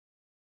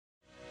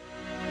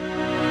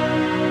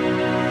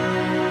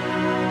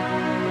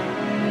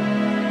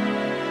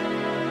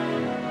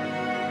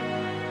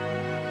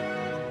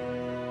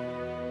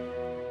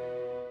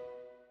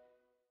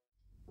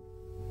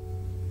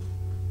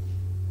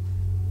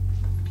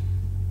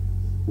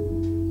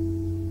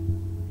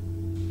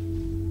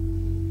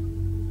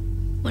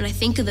When I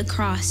think of the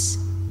cross,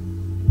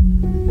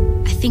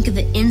 I think of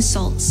the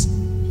insults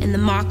and the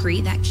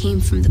mockery that came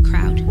from the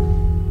crowd.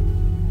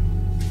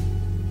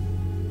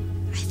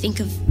 I think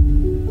of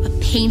a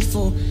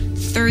painful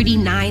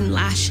 39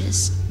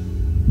 lashes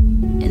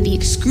and the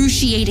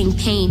excruciating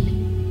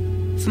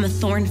pain from a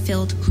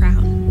thorn-filled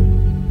crown.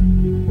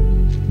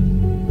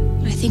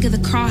 When I think of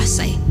the cross,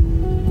 I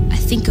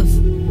think of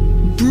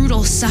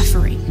brutal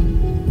suffering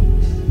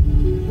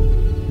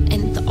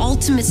and the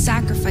ultimate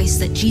sacrifice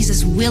that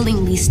Jesus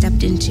willingly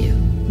stepped into.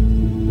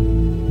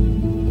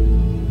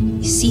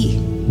 You see,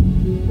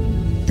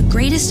 the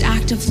greatest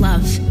act of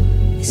love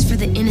is for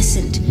the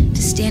innocent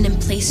to stand in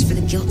place for the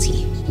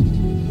guilty.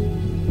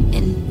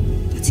 And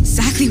that's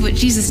exactly what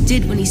Jesus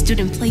did when he stood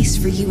in place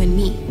for you and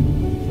me.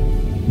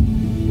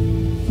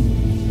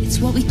 It's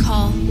what we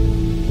call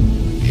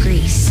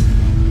grace.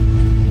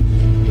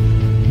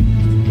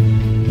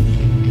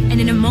 And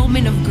in a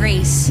moment of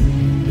grace,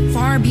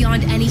 far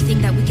beyond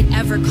anything that we could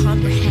ever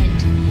comprehend,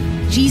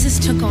 Jesus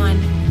took on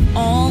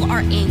all our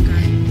anger,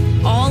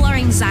 all our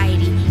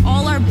anxiety,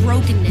 all our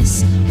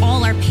brokenness,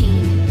 all our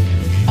pain,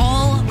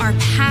 all our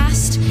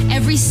past,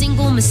 every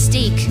single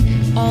mistake,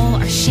 all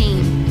our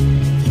shame.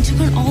 He took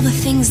on all the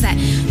things that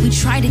we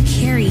try to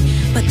carry,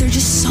 but they're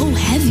just so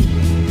heavy.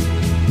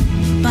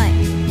 But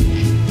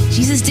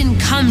Jesus didn't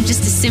come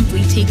just to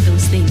simply take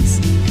those things.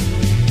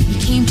 He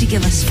came to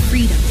give us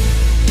freedom.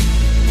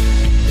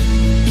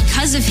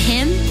 Because of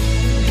him,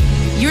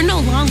 you're no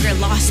longer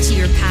lost to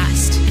your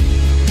past.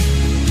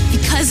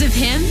 Because of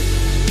him,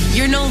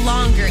 you're no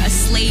longer a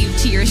slave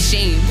to your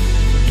shame.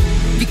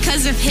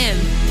 Because of him,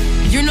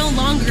 you're no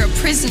longer a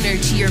prisoner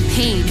to your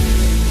pain.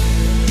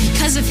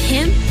 Because of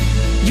him,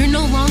 you're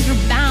no longer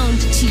bound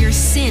to your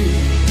sin.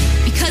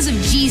 Because of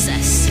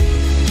Jesus,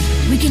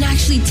 we can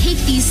actually take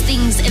these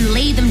things and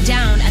lay them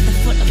down at the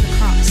foot of the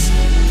cross.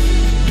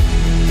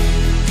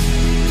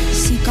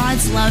 See,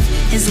 God's love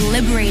has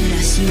liberated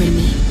us, you and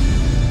me,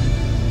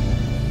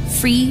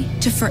 free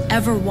to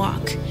forever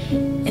walk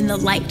in the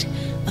light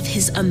of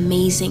his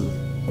amazing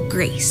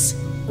grace.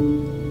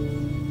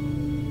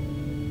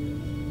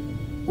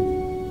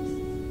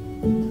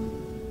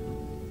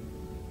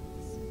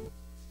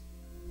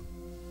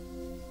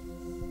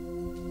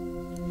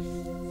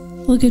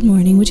 Well, good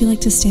morning. Would you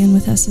like to stand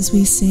with us as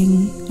we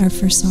sing our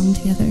first song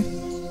together?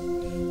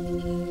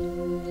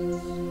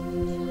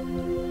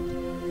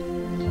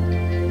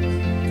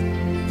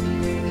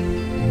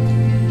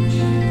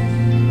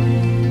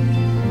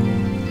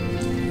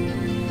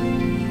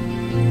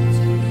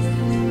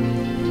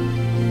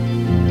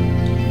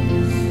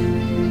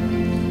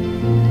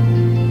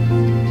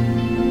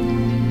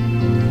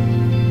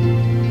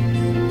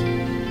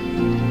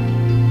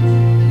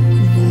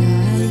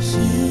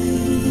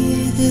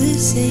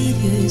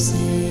 Savior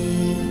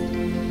say,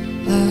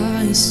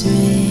 our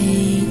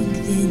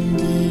strength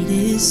indeed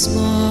is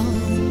small.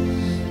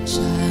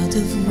 Child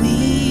of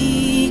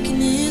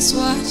weakness,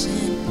 watch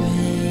and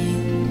pray.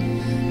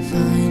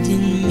 Find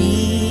in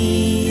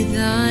me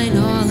thine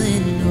all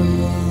in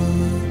all.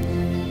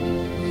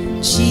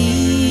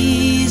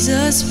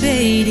 Jesus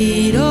paid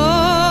it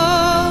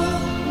all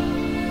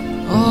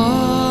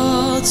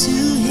to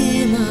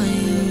him I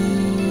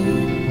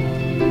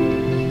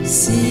owe.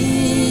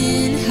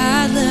 Sin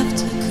had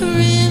left a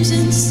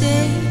crimson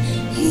stain,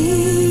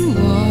 he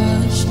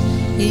washed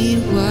it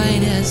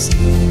white as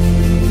snow.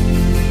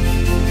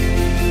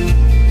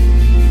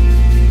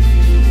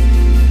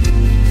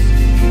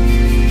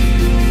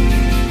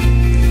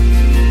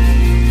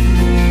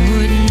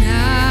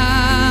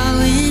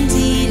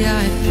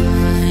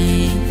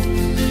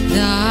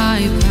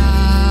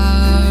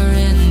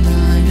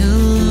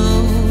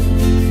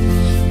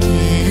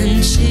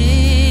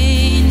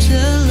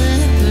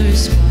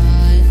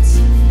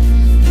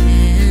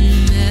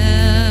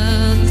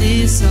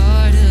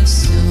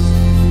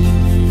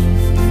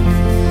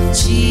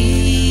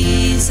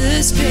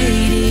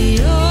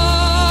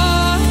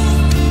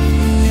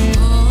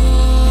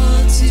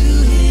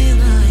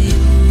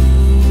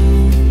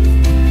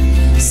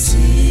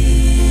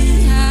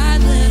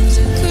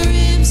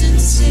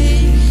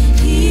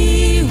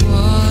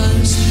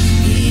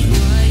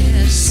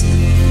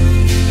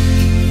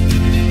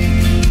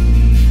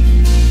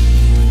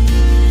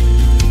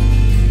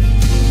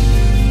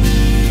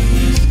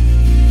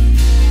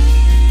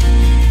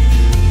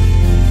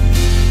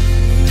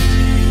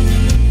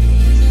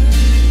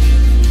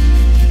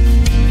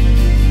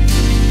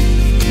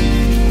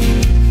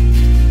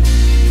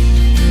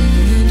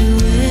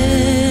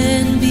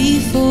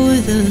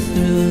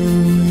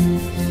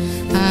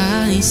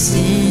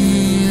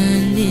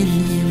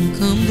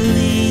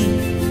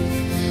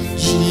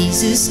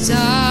 Jesus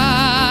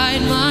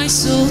died my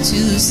soul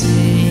to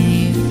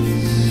save.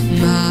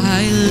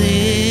 My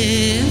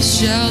lips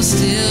shall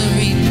still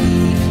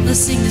remove. Let's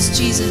sing this.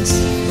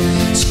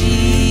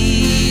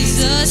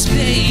 Jesus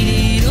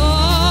paid it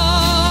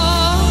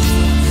all.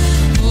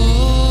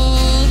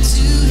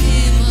 To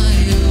him I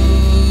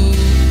owe.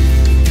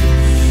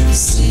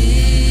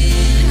 Sin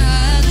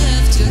had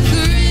left a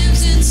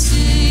crimson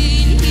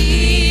stain.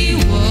 He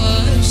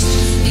washed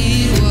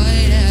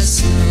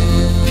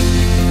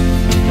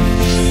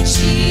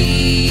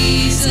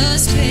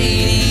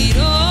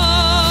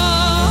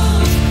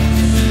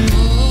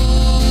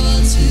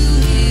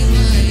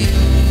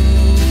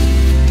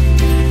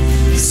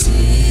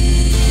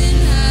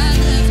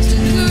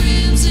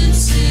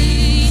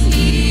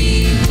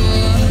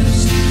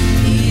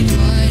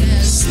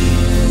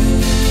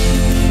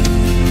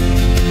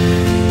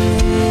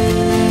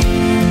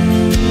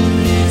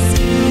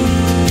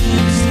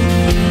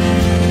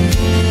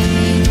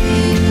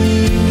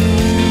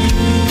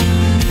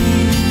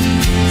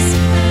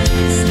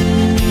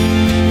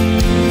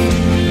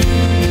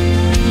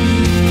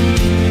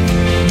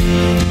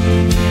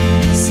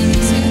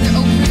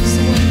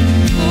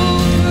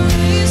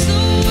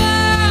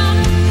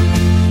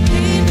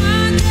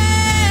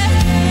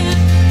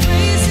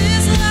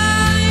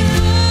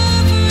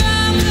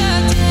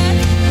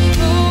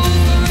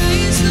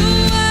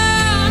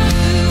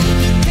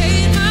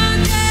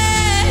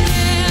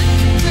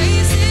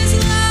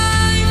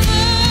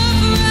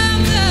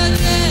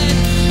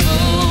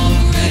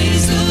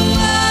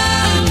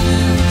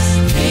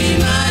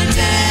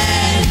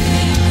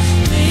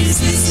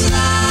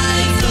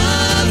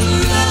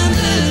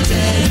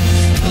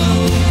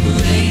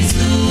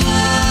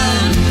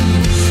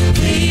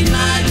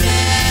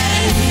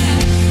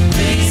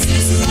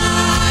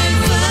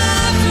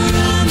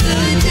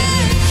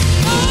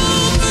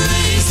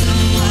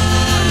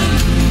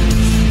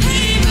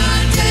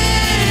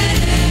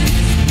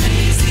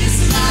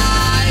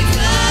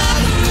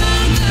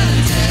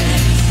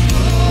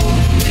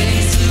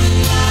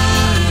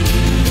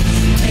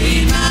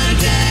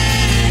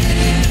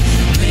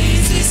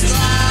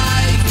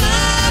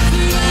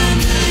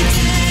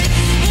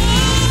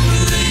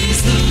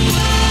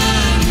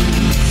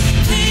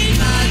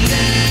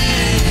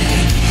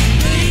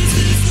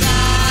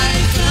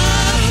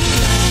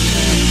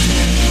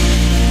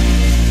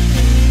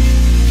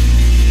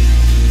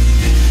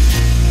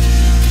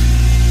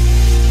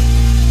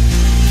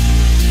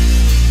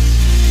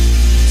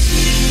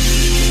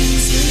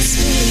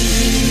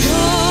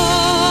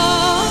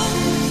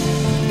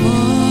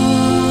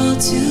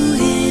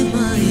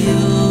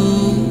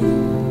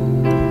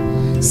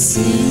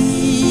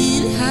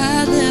Sin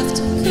had left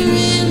a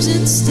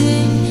crimson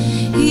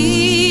stain.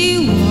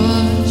 He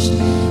washed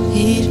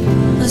it.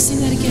 Let's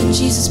sing that again.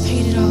 Jesus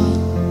paid it all.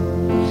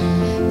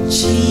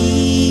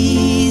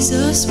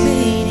 Jesus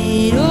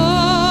paid it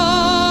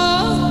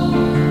all.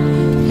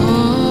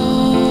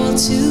 All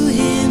to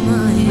him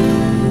I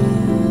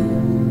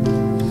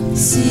owe.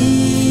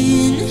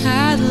 Sin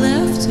had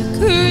left a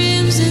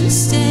crimson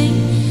stain.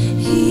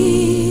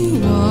 He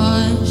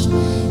washed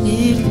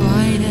it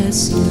white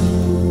as snow.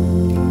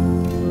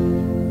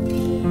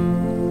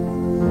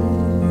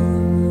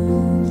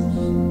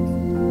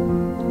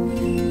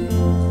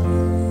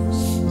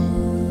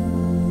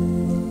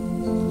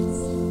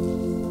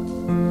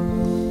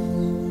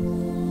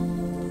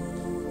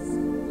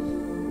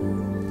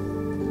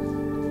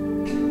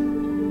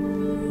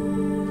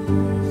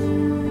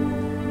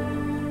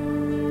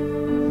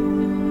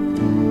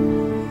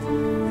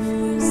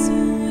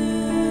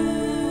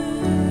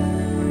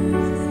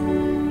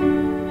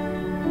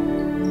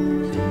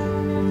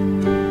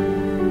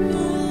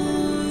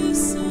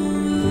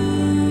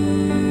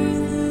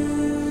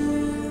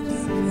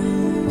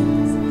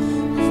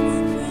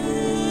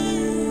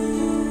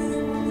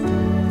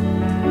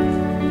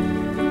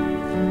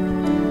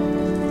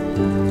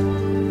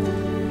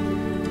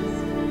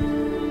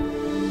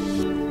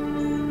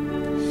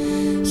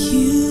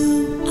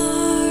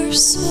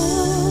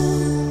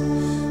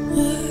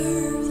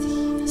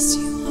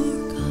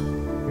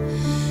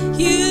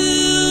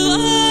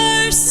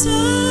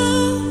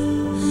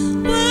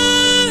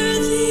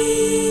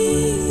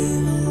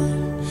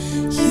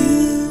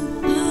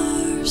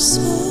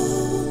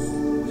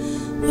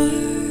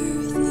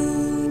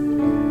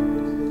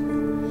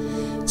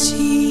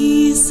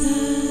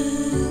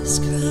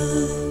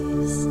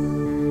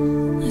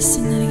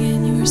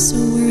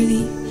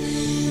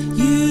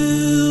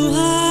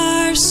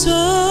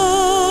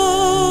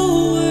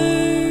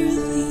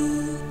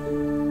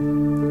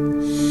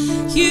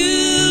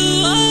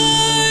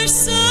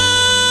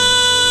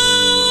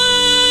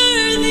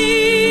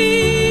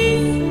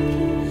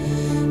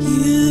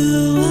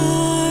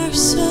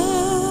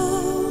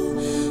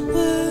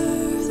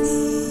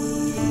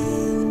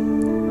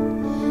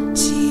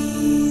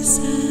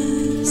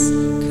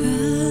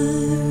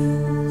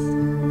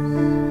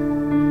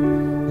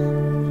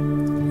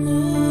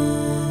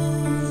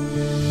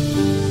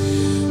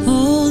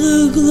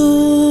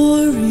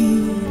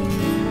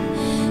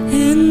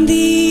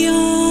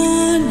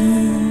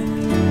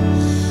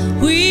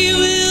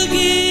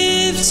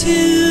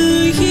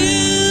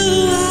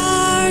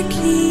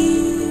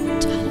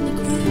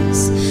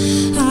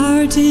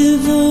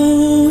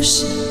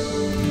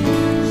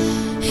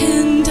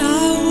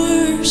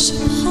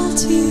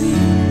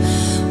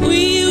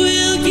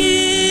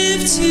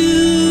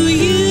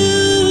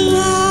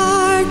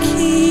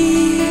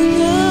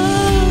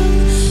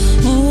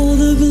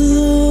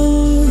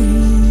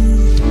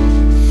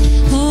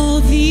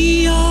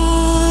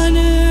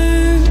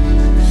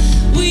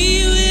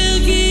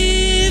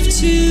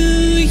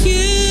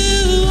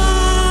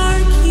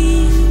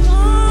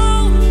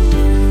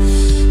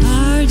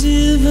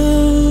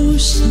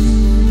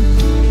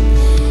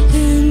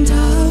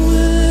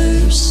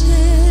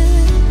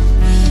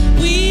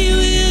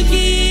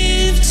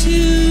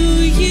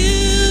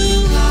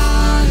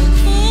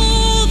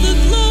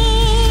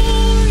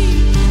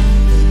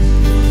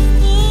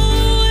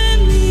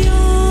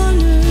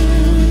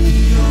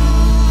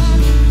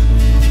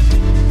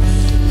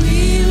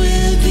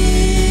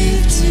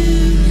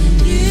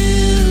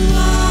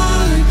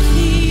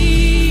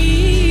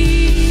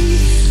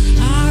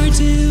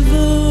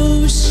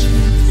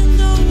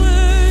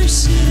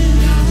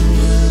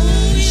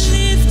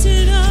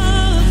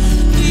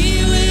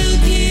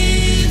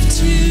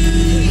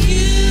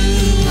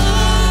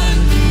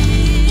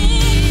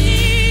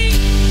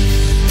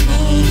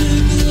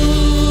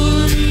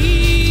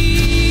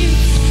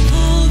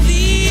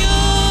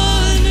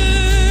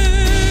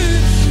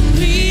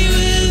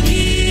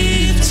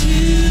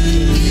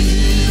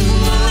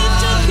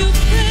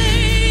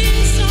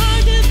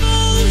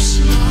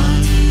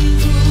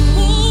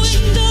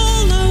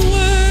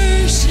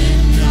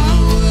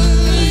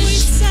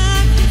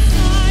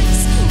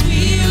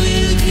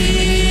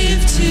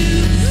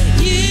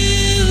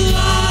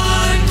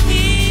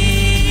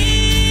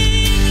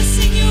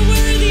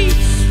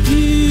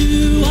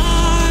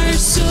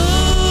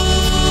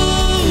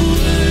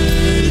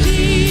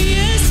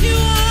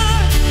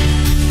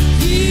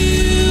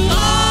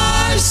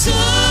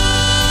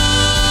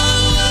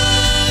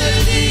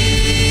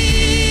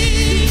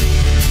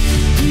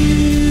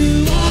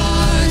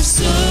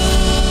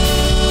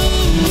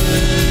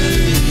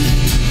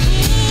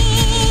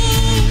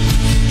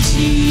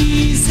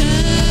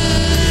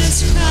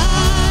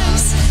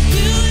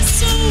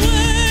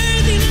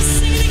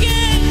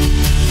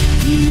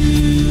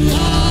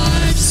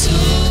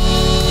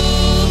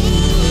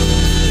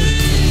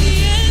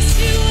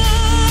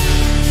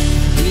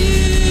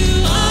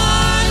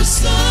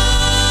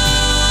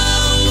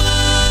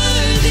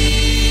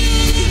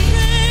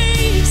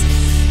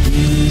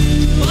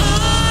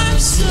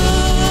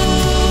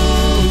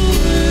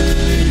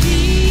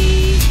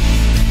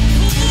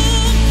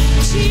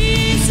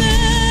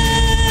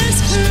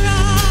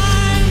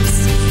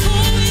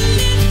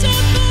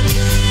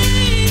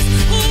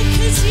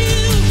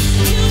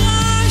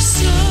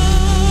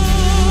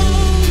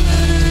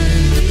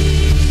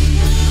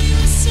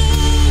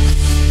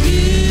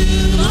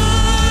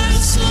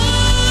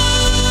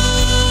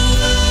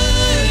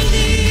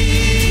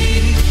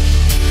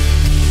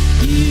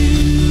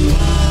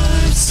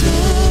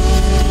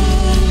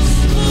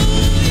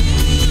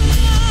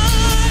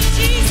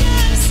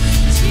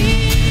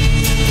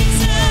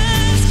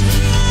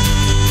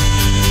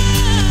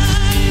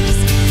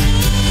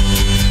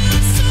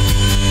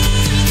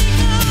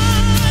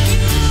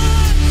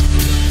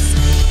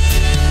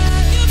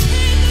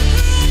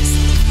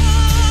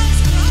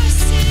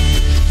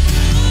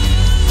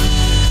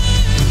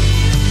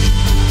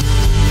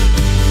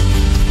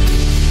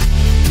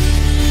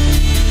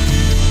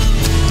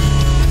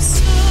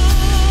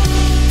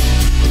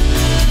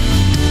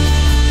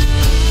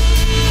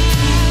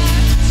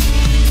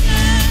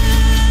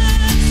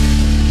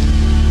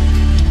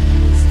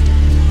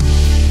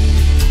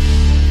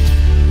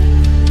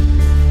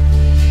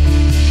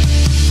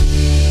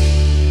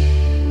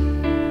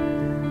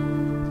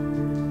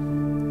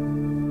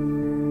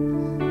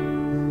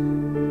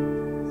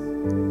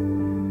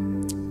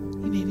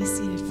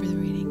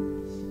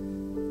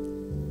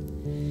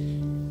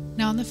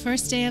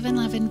 first day of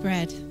unleavened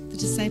bread, the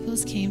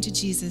disciples came to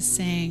Jesus,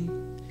 saying,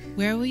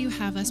 "Where will you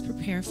have us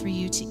prepare for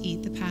you to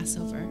eat the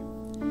Passover?"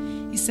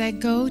 He said,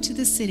 "Go to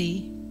the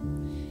city,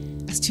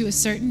 as to a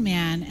certain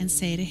man, and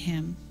say to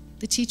him,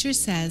 'The teacher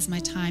says, my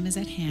time is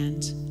at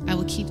hand. I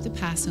will keep the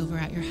Passover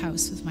at your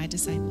house with my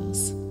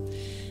disciples.'"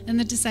 And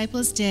the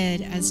disciples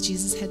did as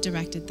Jesus had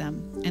directed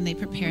them, and they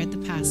prepared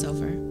the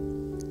Passover.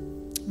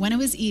 When it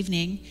was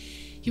evening,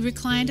 he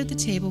reclined at the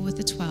table with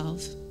the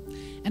 12.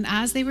 And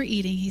as they were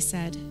eating, he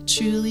said,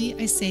 "Truly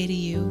I say to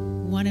you,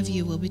 one of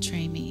you will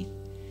betray me."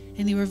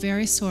 And they were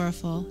very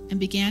sorrowful and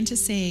began to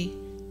say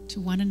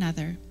to one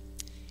another,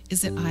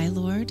 "Is it I,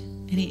 Lord?"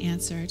 And he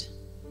answered,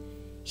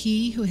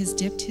 "He who has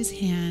dipped his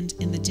hand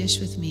in the dish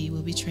with me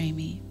will betray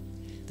me.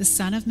 The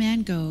Son of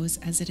Man goes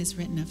as it is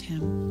written of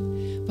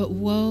him. But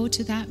woe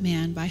to that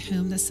man by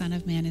whom the Son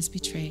of Man is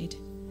betrayed.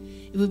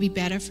 It would be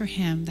better for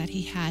him that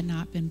he had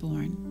not been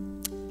born."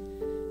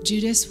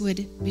 Judas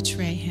would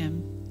betray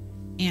him,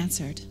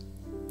 answered,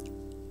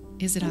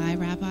 "Is it I,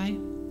 Rabbi?"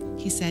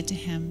 He said to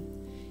him,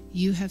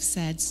 "You have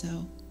said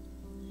so."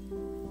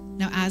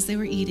 Now as they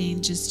were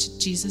eating,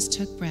 Jesus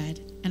took bread,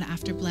 and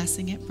after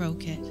blessing it,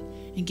 broke it,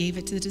 and gave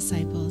it to the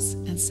disciples,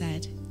 and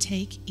said,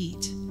 "Take,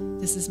 eat,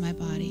 this is my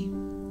body."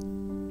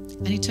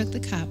 And he took the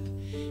cup,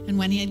 and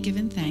when he had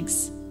given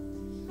thanks,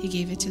 he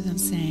gave it to them,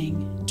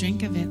 saying,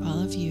 "Drink of it, all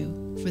of you,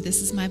 for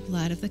this is my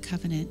blood of the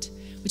covenant,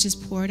 which is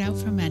poured out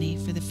for many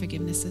for the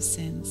forgiveness of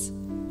sins.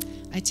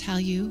 I tell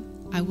you,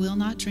 I will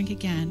not drink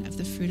again of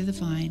the fruit of the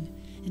vine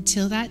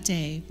until that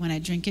day when I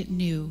drink it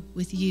new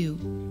with you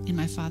in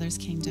my Father's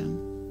kingdom."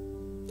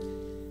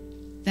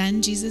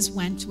 Then Jesus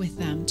went with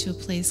them to a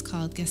place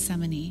called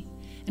Gethsemane,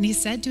 and he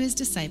said to his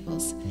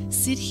disciples,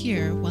 "Sit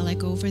here while I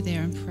go over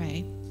there and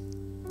pray."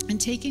 And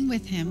taking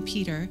with him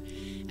Peter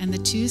and the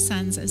 2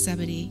 sons of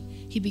Zebedee,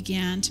 he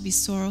began to be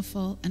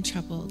sorrowful and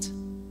troubled.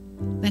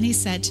 Then he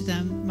said to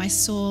them, "My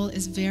soul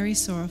is very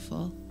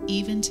sorrowful,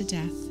 even to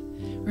death.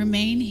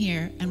 Remain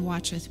here and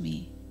watch with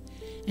me."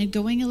 And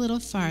going a little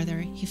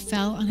farther, he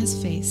fell on his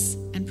face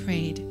and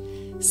prayed,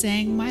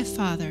 saying, "My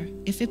Father,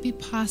 if it be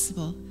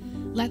possible,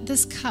 let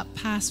this cup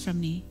pass from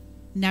me.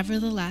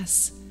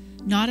 Nevertheless,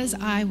 not as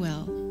I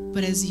will,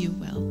 but as you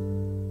will."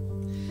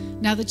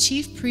 Now the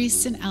chief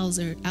priests and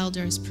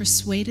elders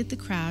persuaded the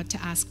crowd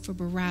to ask for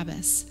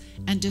Barabbas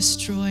and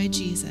destroy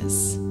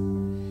Jesus.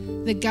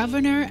 The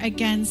governor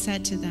again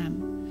said to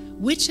them,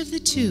 "Which of the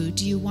 2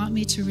 do you want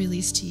me to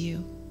release to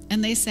you?"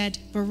 And they said,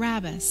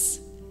 "Barabbas."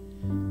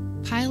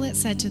 Pilate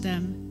said to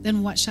them,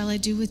 "Then what shall I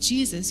do with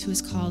Jesus, who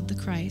is called the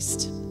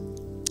Christ?"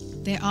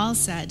 They all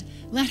said,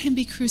 "Let him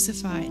be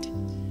crucified."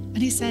 And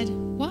he said,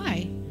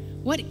 "Why?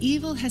 What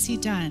evil has he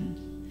done?"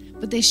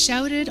 But they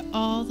shouted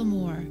all the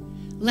more,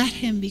 "Let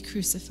him be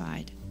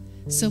crucified."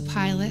 So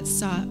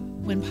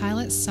when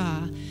Pilate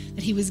saw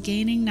that he was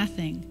gaining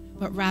nothing,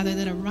 but rather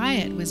that a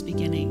riot was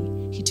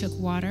beginning, he took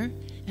water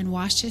and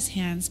washed his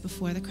hands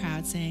before the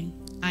crowd, saying,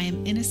 "I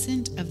am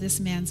innocent of this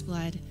man's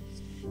blood.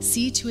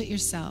 See to it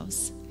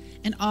yourselves."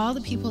 And all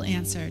the people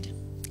answered,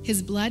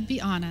 "His blood be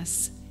on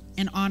us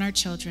and on our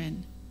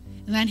children."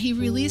 And then he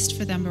released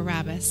for them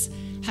Barabbas,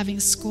 having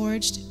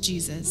scourged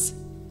Jesus,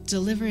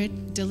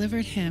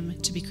 delivered him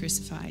to be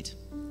crucified.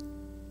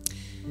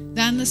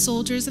 Then the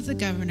soldiers of the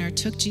governor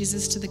took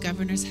Jesus to the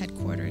governor's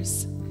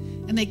headquarters,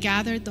 and they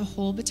gathered the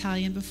whole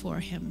battalion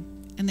before him.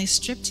 And they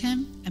stripped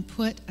him and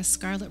put a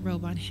scarlet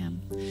robe on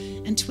him,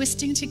 and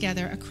twisting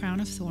together a crown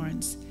of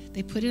thorns,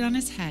 they put it on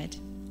his head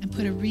and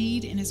put a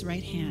reed in his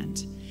right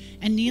hand.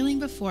 And kneeling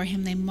before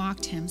him, they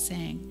mocked him,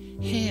 saying,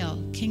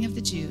 "Hail, King of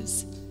the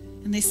Jews!"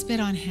 And they spit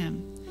on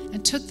him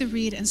and took the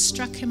reed and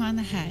struck him on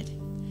the head.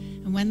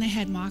 And when they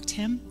had mocked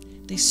him,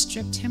 they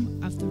stripped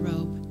him of the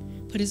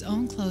robe, put his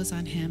own clothes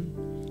on him,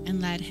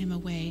 and led him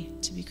away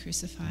to be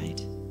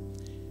crucified.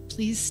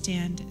 Please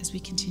stand as we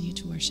continue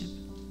to worship.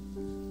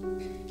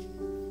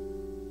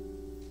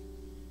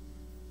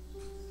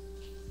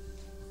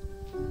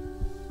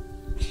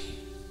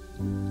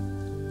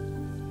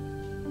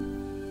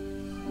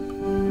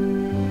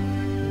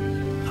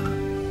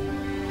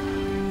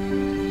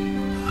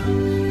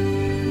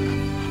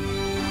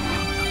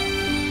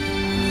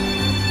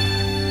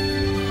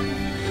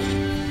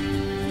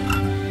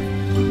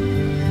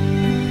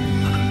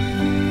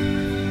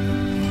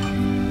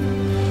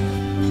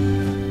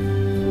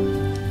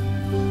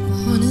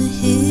 On a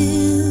hill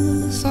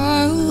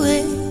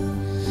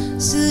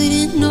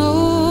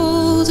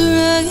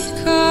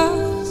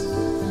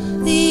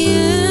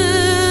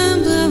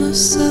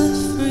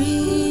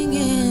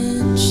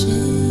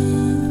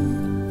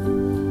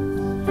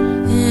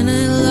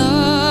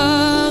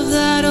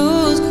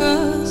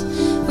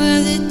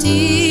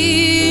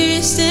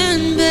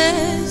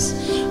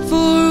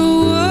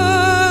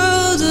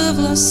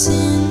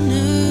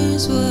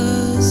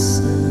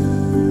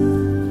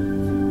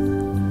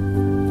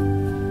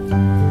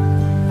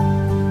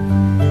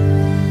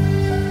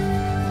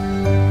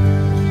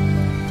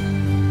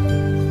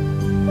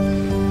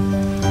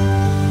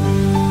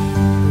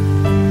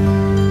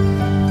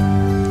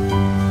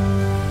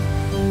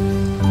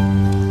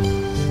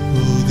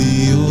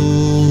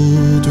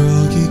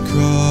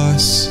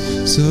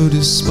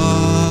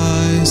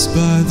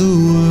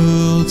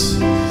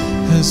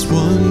His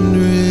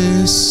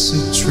wondrous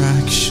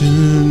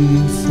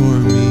attraction for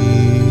me.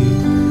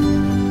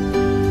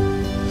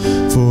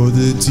 For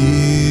the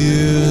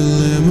dear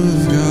Lamb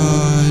of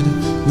God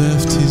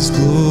left His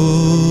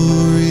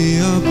glory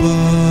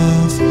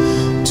above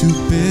to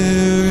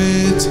bear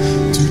it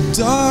to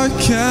dark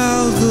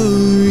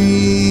Calvary.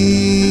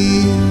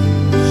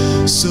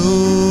 So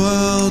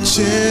I'll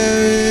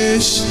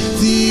cherish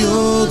the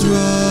old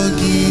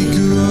rugged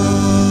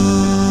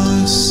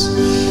cross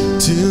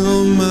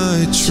till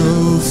my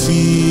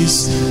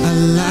trophies at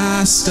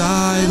last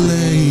I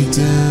lay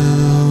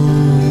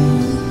down.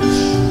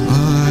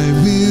 I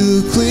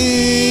will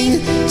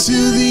cling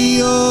to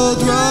the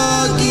old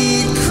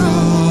rugged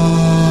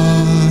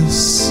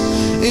cross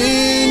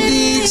and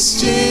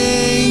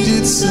exchange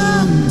it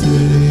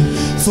someday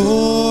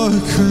for a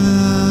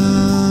crown.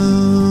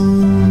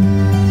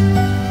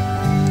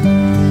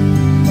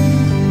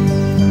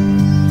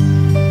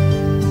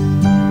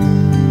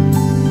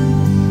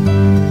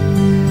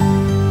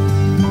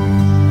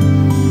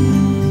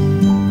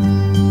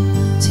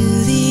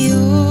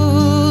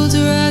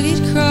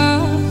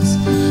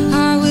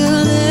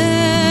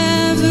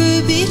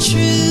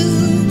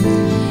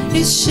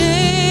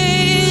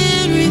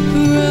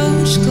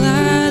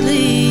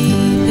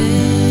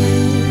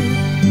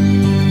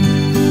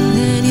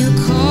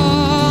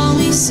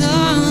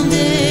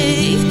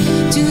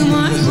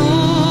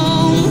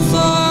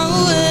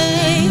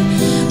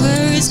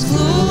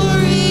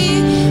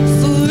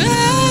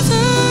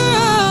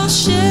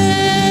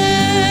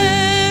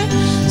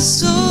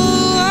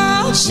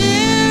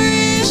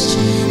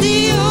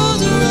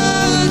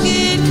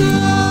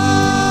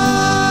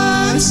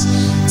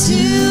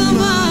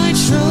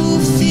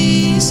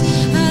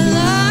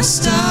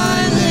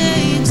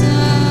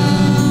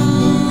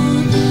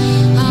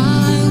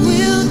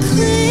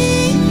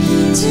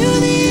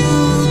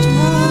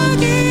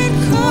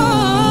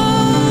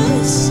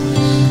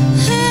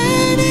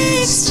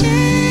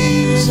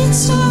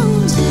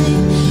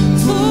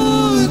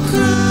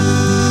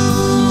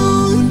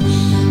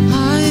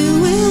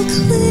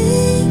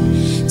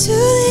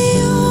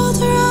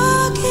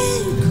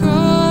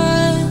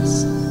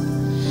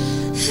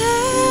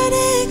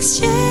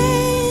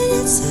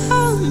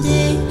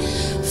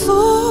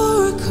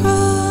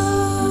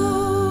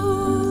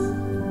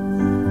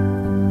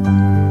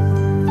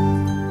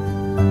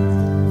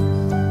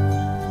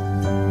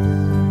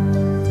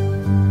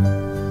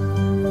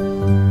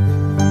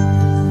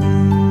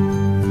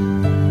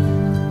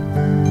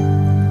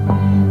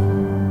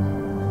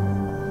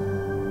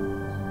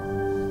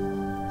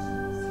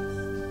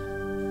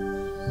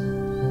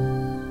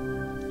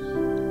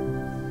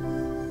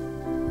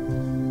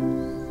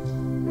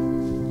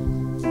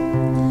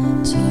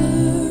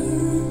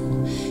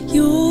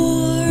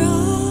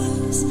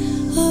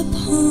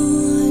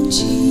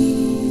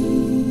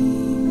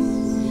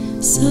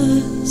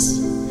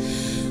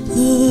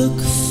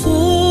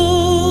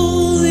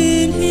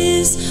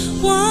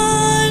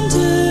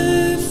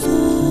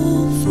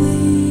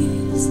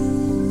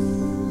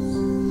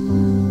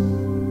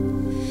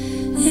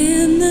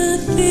 And the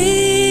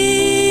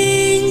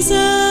things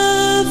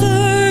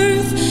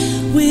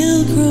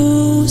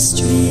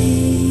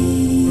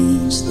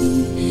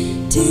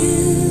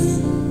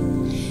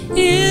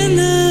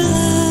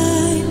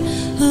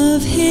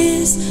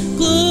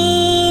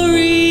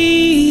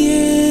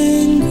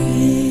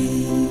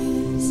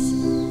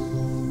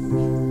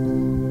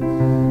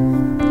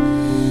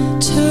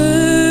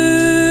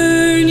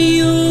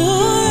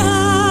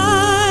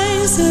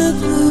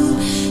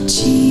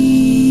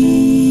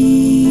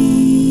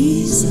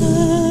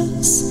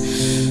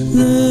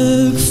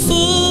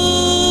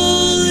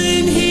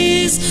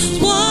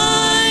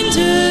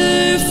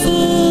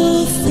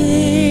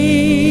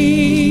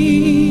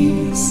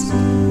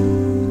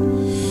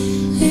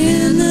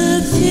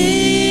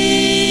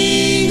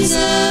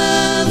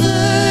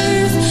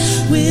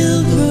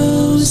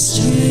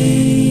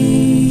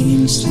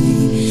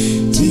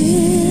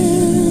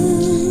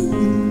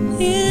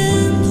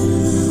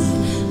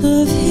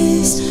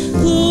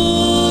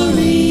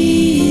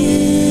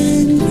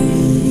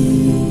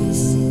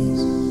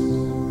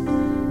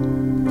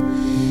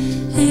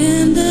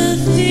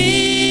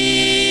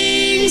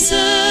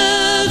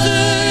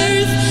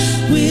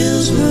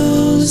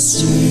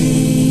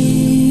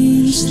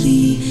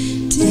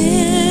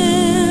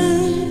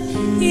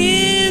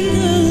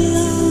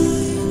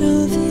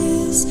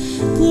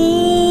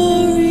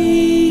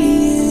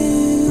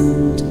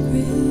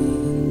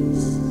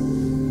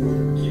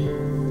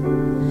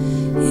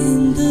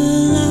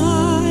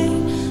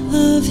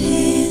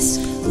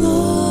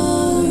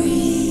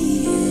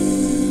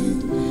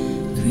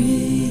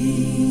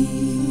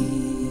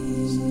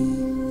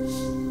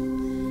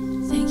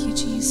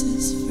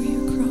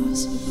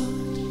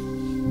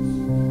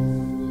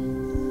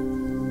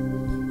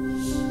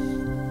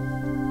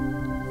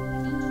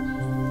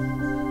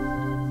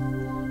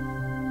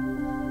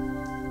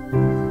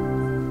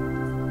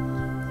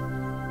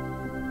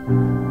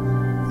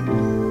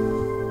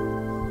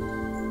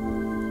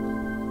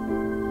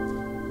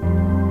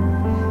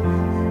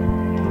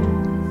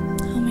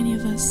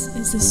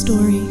is this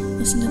story.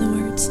 Listen to the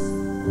words.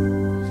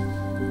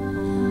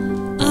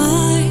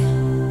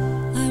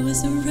 I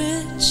was a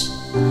wretch.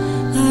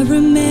 I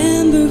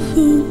remember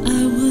who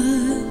I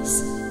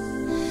was.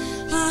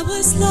 I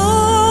was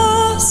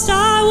lost,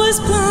 I was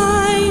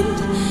blind,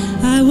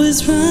 I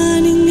was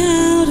running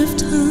out of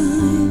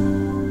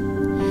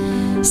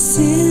time.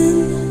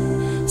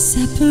 Sin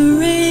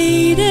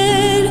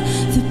separated,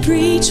 the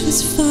breach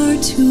was far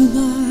too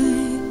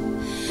wide.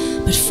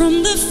 But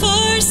from the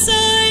far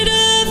side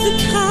of the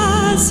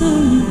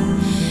chasm,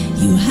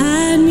 you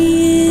had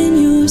me in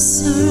your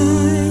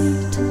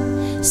sight.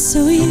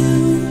 So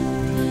you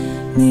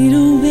made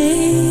a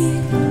way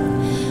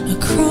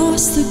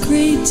across the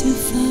great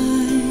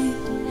divide,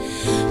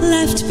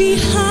 left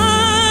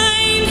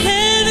behind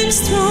heaven's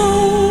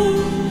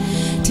throne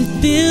to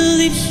build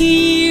it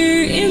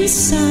here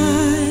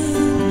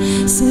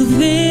inside. So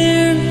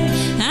there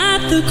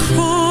at the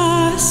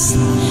cross,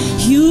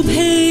 you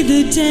paid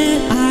the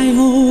debt I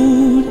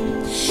owed.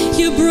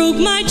 You broke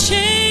my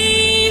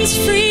chains,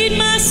 freed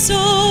my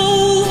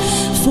soul.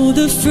 For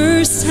the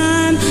first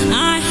time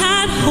I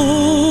had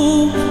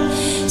hope.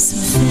 So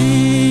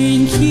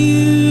thank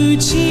you,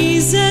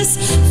 Jesus,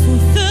 for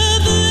the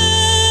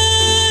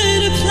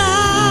blood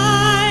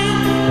applied.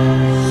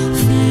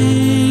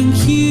 Thank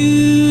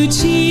you,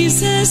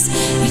 Jesus,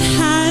 it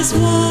has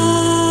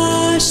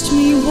washed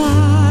me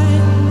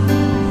white.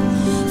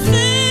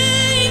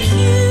 Thank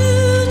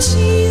you,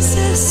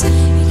 Jesus,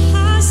 it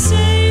has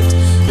saved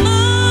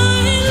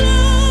my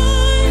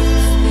life.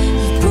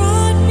 You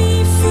brought me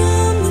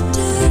from the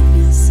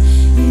darkness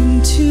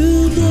into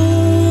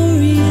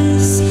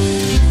glorious light.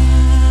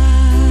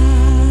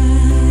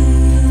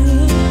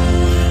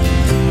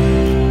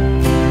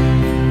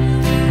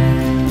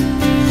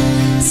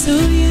 So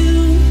you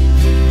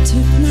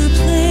took my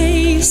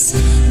place,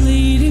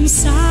 laid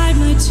inside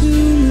my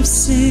tomb of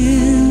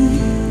sin.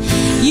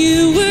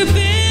 You were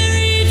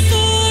buried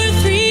for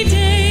 3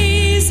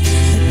 days,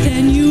 but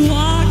then you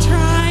walked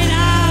right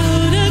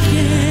out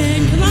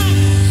again. Come on.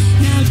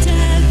 Now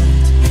death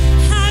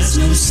has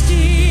no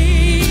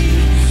sting,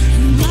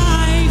 and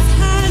life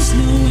has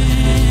no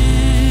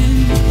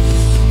end.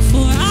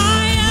 For I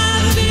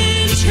have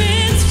been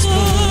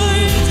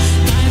transformed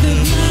by the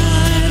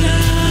blood of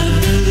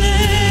the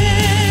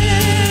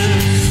Lamb.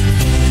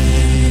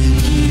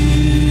 Thank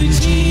you,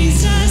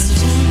 Jesus,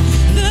 for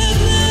the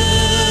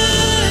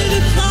blood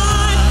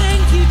applied.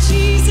 Thank you,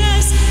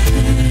 Jesus.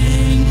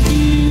 Thank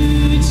you,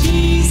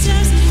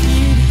 Jesus.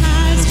 It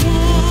has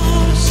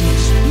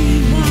washed me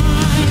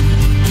white.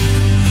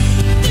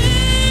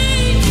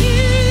 Thank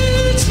you,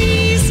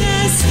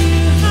 Jesus. You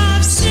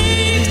have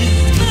saved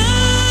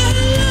my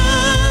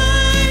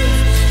life.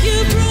 You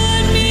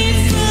brought me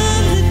from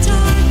the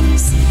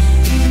darkness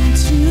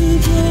into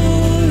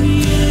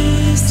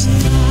glorious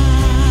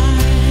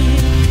light.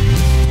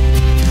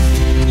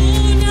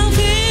 Oh, now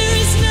there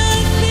is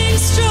nothing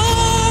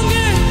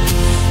stronger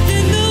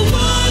than the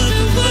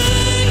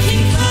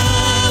wonder-working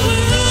power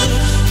of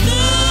the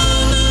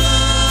blood.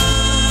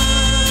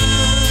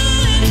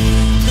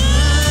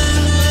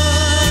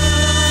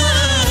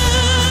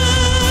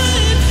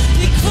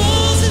 It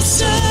calls us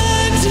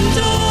sons and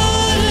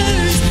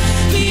daughters.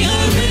 We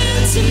are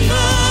ransomed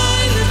by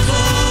the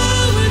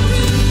power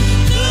through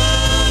the blood.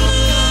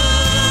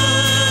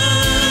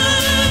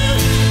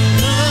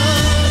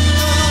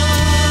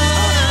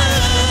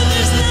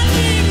 There's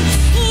nothing,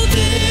 oh,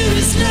 there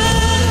is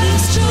nothing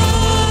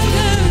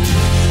stronger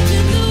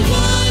than the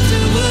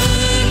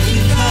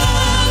wonder-working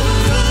power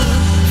of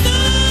the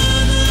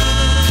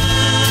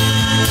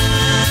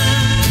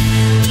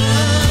blood.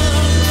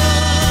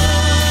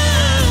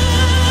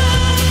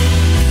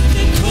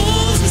 It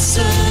calls us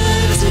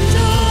sons and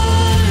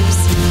daughters.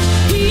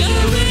 We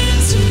are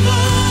ransomed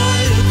by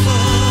the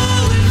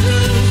power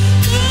through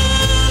the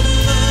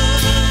blood.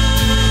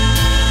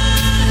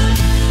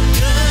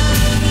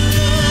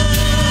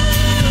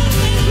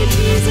 Thank you,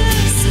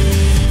 Jesus.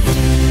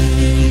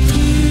 Thank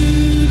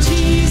you,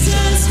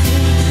 Jesus,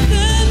 for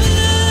the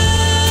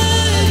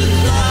blood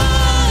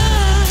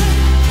applied.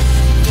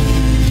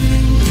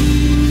 Thank you,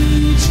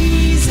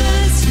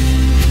 Jesus, you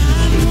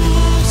have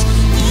washed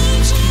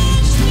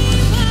me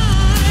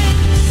white.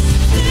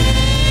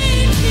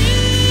 Thank you,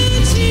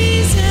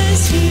 Jesus,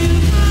 you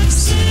have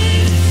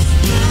saved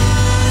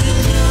my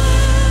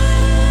life.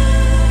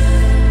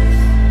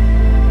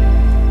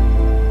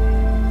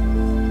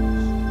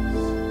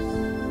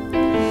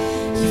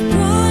 You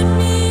brought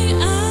me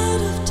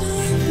out of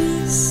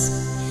darkness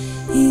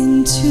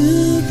into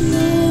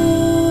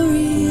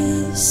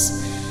glorious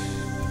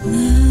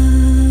light.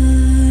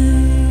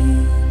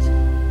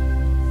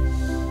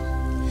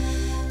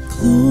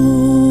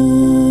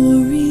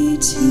 Glory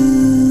to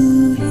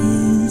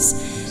his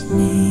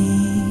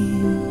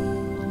name.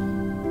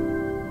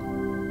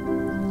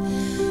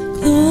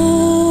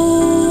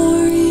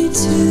 Glory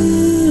to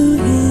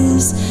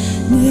his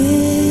name.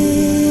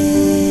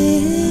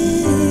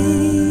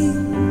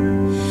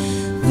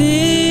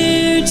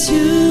 There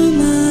to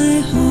my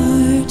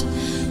heart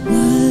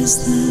was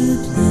the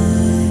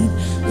blood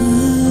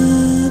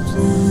applied.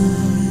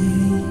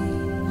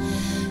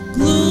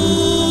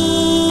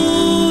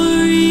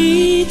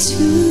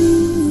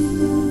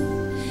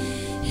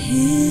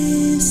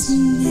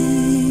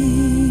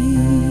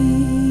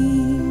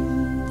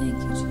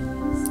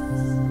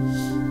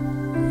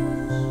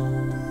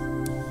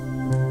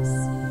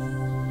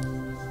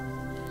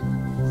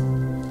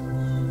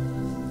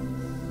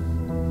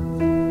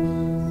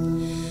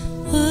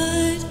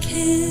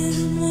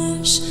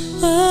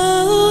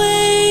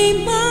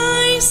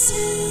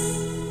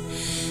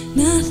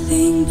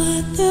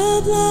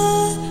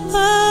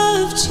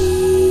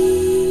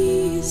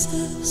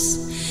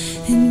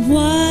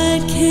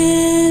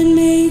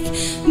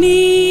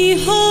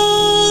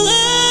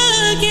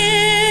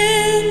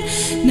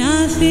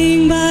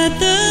 but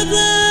the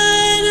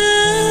blood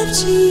of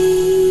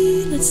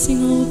Jesus. Let's sing,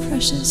 oh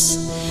precious.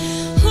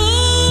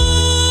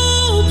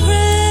 Oh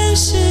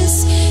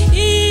precious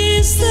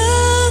is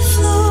the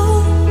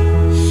flow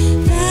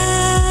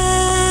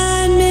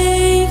that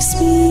makes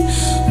me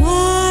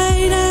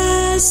white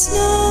as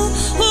snow.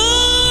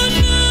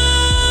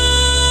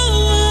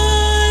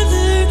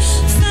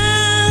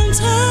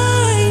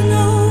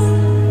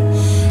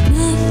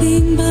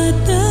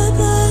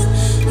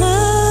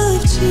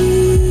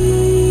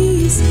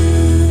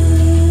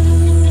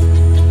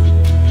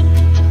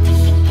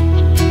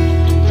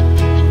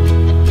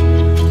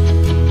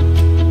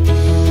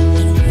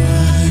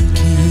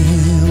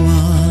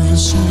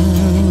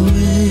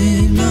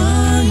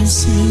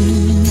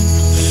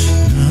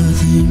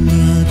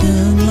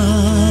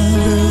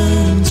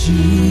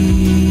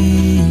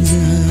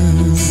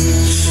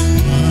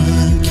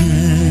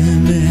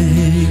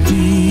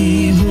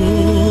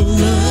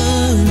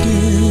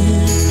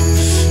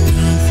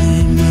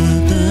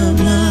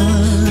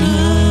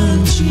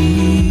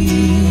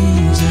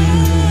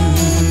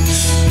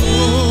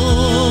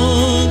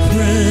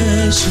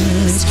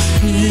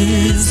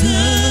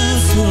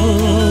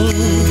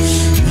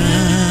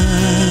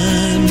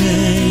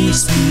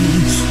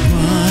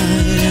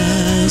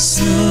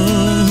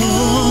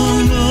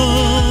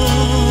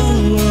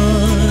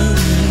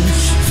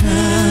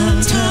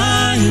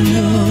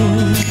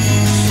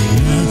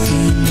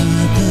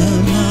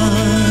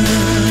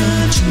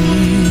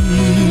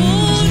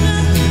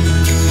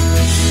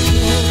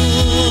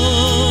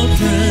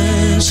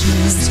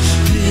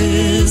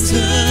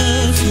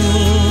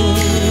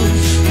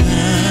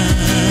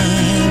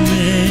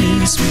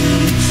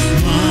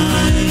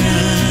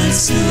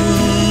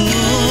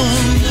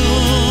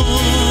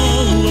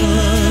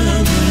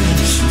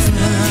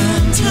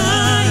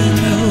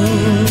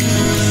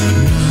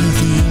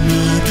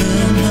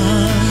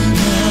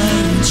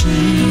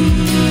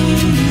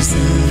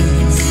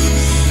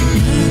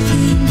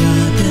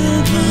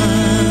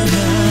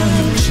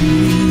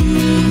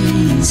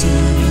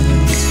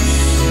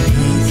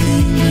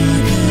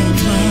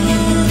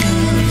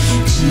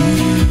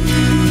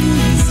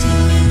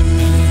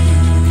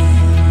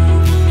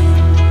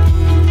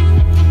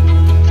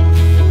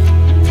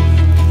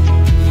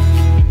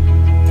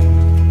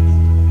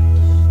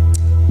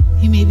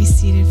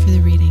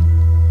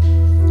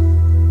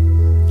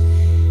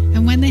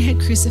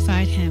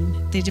 Crucified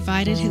him, they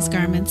divided his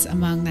garments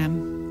among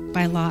them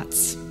by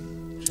lots.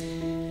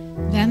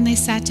 Then they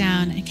sat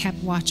down and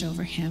kept watch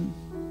over him.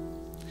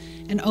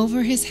 And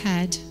over his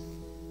head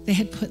they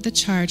had put the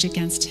charge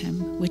against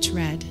him, which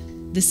read,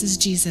 "This is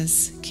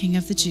Jesus, King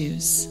of the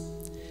Jews."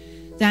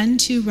 Then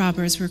 2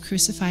 robbers were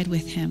crucified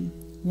with him,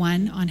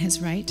 one on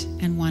his right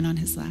and one on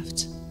his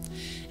left.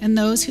 And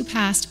those who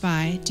passed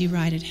by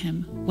derided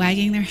him,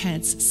 wagging their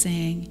heads,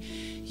 saying,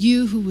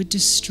 "You who would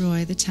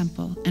destroy the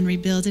temple and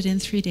rebuild it in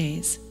 3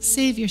 days,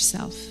 save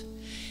yourself.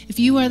 If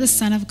you are the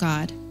Son of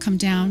God, come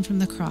down from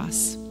the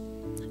cross."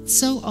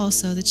 So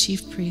also the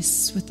chief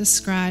priests with the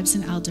scribes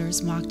and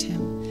elders mocked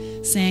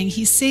him, saying,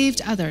 "He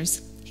saved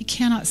others. He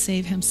cannot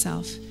save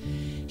himself.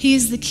 He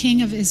is the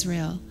King of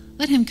Israel.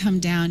 Let him come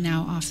down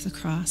now off the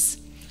cross,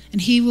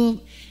 and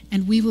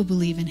we will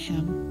believe in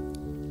him.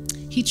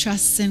 He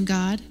trusts in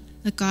God.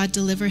 Let God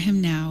deliver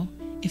him now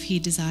if he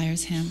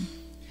desires him.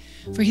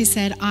 For he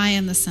said, 'I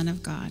am the Son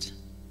of God.'"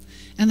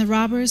 And the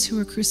robbers who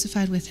were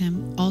crucified with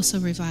him also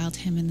reviled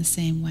him in the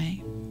same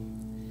way.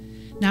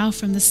 Now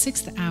from the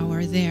 6th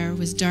hour there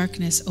was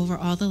darkness over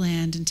all the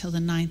land until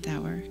the 9th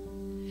hour.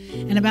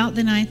 And about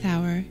the 9th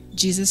hour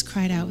Jesus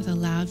cried out with a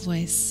loud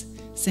voice,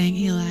 saying,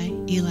 "Eli,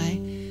 Eli,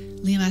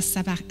 lema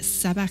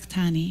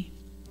sabachthani?"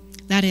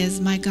 That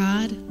is, my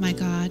God,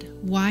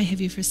 why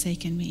have you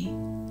forsaken me?"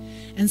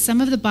 And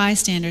some of the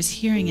bystanders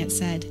hearing it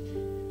said,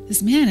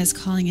 "This man is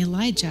calling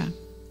Elijah."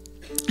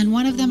 And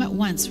one of them at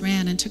once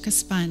ran and took a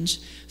sponge,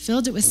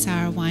 filled it with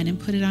sour wine, and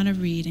put it on a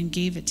reed and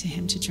gave it to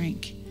him to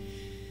drink.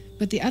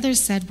 But the others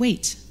said,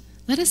 "Wait,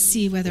 let us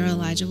see whether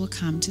Elijah will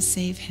come to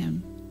save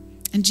him."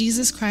 And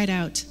Jesus cried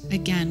out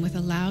again with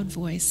a loud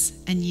voice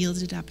and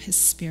yielded up his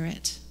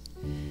spirit.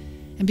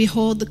 And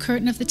behold, the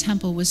curtain of the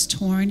temple was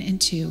torn in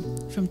two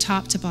from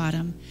top to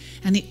bottom,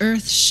 and the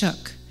earth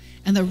shook,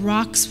 and the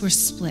rocks were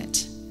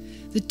split.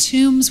 The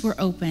tombs were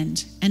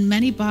opened, and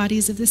many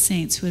bodies of the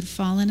saints who had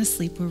fallen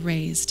asleep were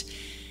raised.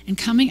 And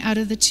coming out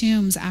of the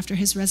tombs after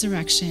his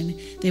resurrection,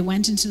 they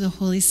went into the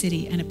holy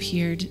city and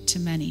appeared to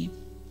many.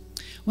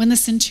 When the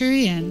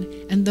centurion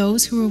and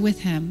those who were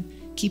with him,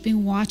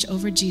 keeping watch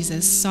over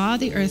Jesus, saw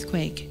the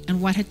earthquake and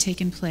what had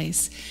taken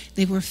place,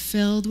 they were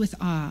filled with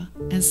awe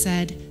and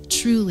said,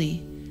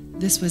 "Truly,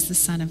 this was the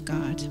Son of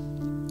God."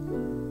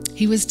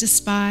 He was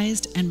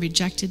despised and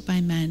rejected by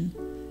men,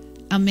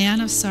 a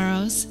man of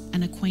sorrows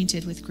and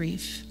acquainted with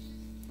grief.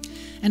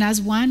 And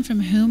as one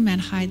from whom men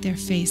hide their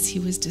face, he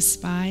was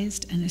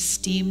despised and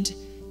esteemed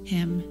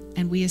him,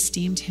 and we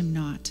esteemed him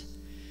not.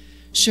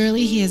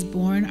 Surely he has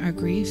borne our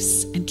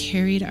griefs and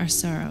carried our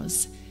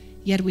sorrows,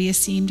 yet we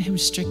esteemed him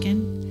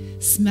stricken,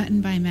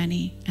 smitten by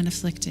many, and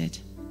afflicted.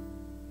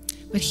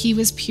 But he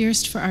was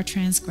pierced for our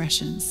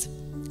transgressions.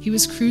 He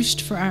was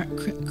crushed for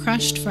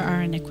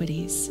our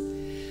iniquities.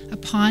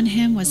 Upon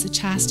him was the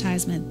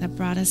chastisement that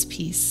brought us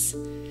peace,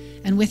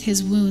 and with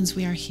his wounds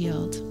we are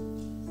healed.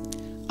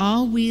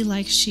 All we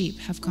like sheep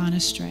have gone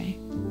astray.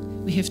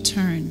 We have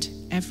turned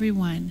every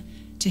one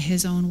to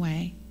his own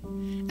way,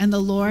 and the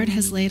Lord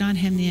has laid on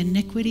him the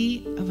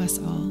iniquity of us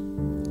all.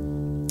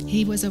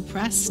 He was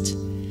oppressed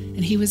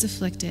and he was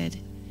afflicted,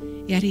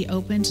 yet he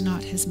opened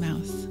not his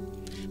mouth.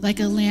 Like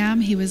a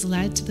lamb he was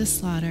led to the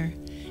slaughter,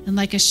 and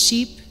like a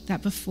sheep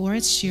that before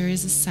its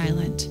shearers is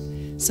silent,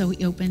 so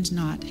he opened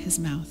not his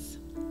mouth.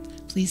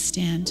 Please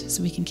stand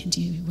so we can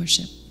continue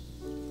worship.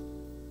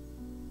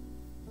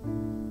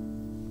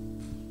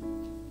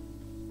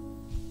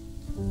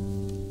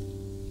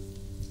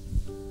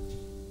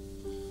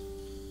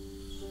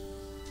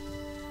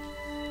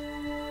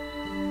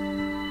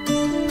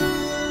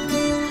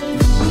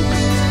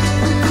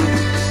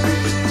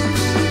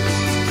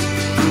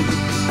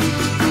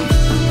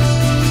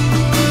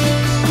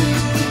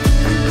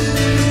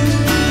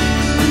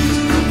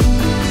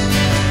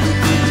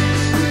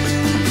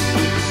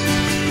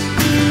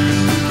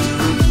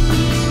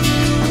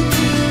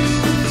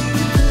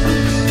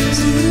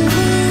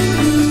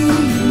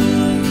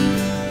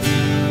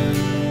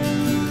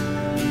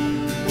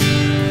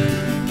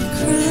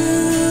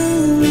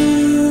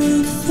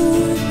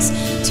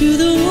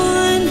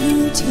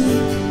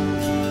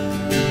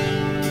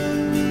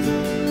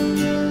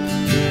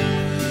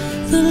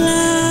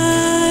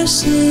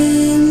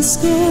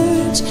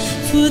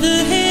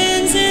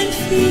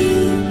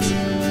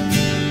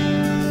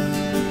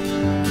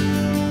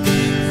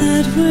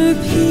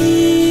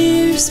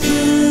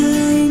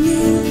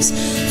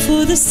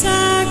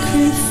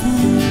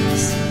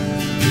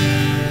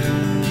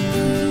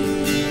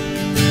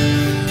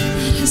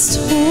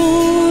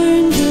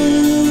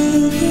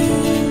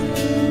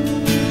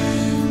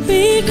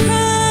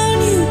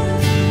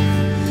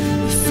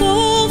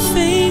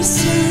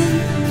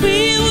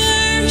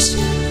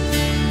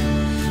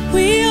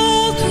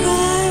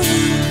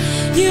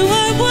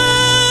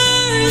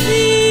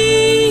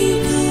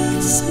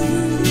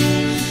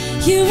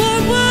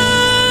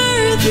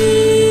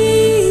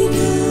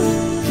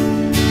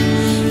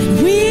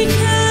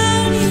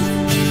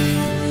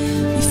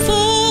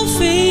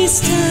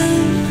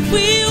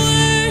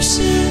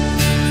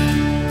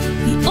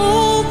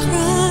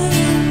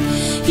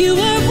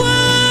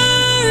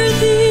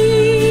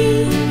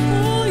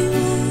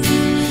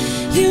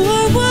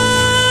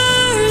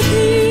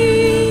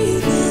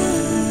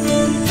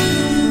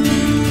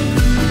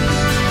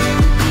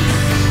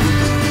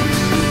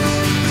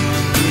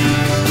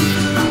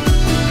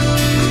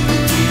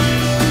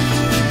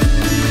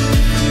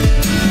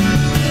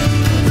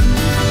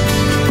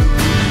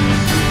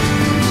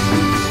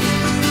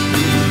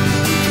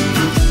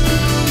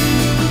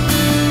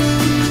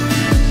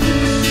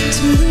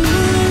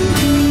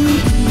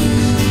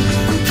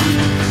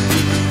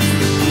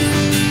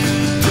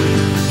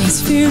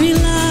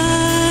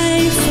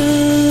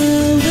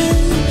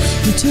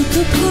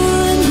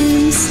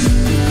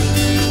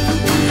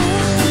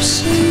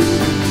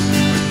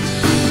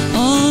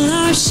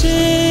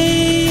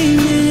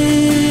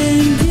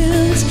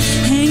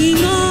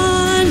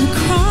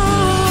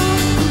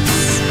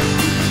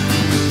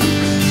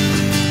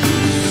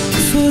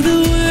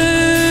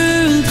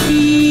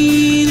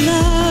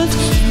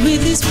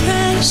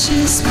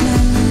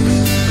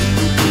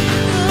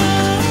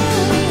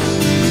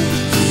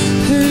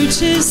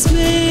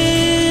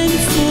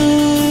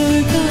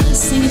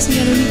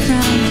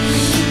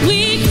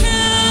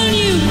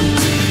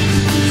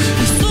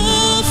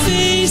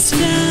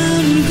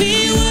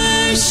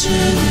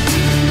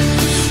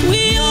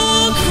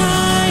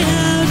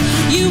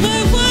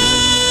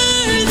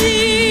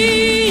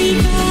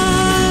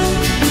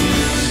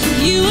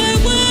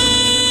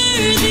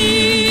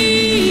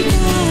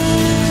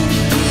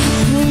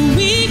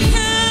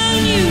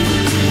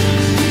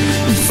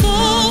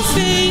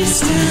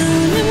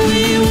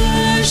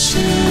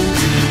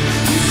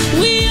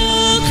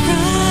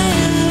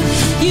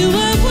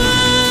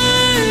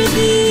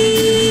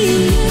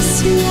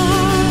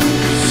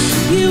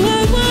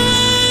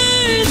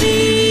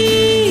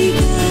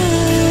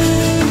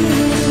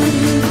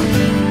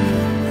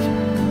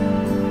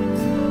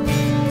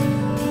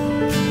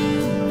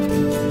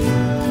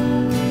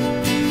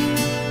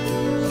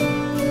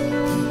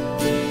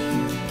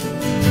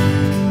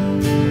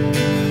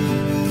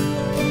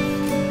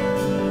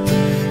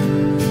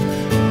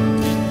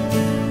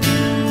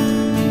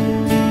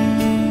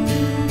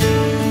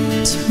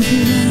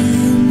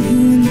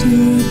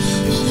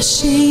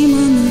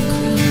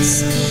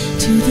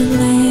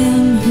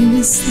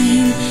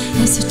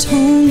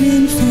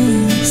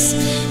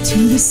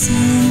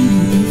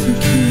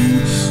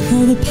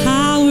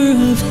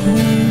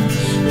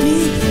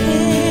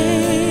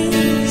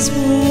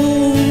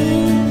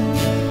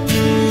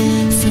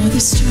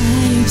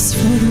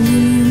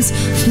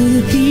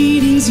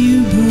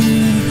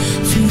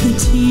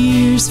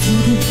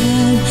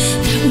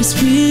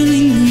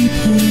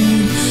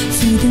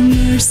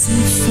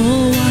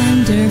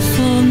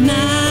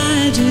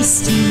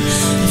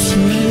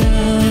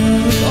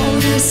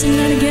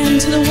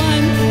 to the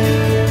one who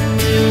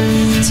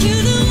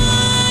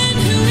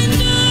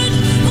endured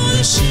all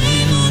the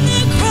shame on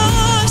the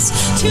cross,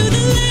 to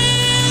the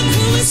Lamb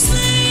who was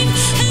slain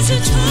as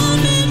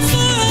atonement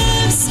for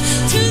us,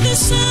 to the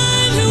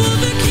Son who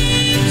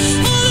overcame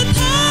all the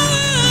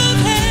power of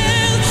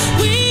hell,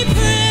 we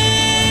praise.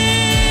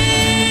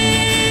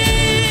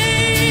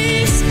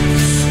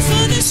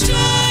 For the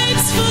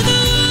stripes, for the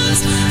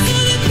wounds,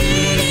 for the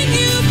beating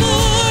you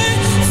bore,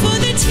 for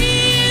the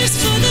tears,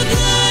 for the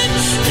blood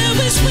that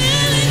was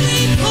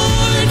willingly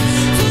poured,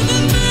 for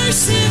the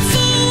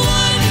merciful,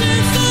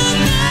 wonderful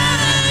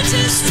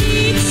majesty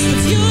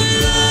of your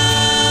love.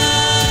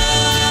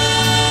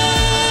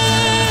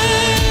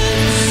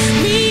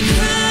 We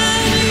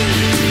cry,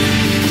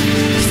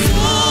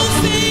 fall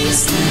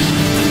face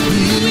down,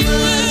 we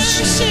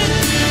worship,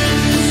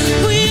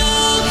 we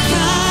all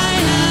cry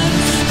out,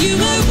 you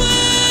are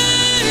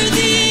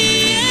worthy,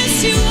 yes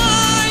you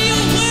are,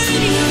 you're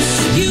worthy,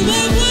 you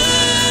are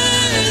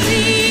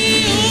worthy,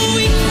 oh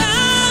we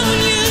crown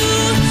you,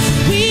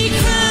 we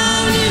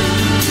crown you,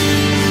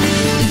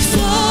 we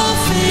fall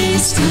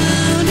face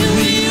down and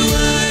we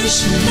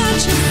worship at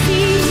your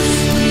feet,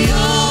 we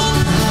all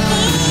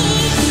cry,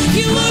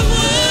 you are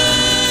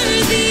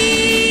worthy,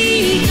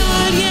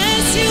 God,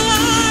 yes you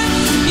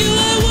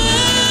are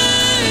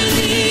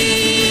worthy,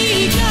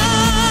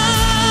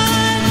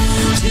 God,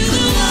 to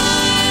the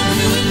one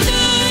who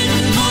endured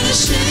all the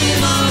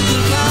shame of the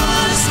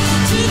cross,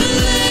 to the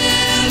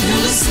Lamb who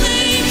was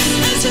slain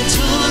as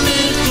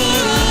atonement for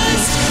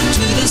us,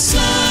 to the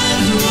Son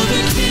who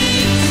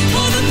overcame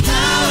all the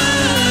power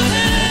of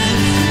hell,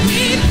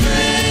 we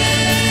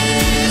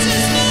praise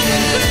His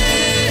name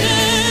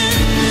greater.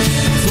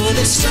 For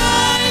the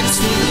stripes,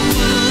 for the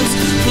wounds,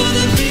 for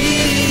the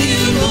beating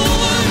you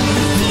bore,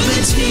 for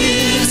the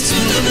tears,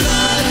 for the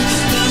blood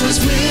that was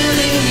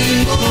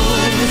willingly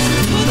poured,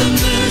 for the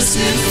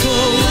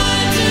merciful,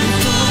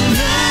 wonderful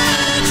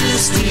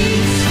majesty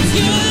of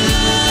your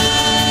love.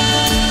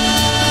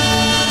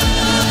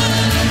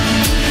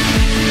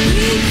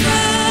 We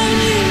crown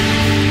you,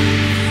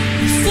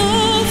 we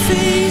fall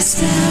face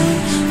down,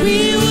 we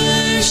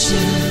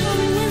worship,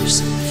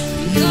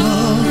 we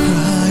all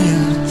cry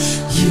out,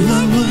 you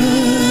are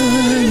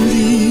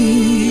worthy,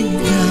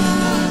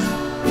 God,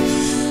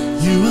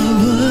 you are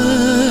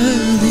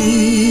worthy,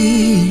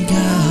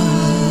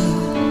 God,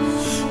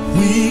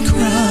 we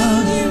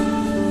crown you,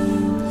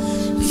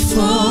 we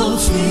fall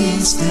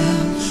face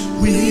down,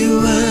 we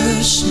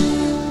worship,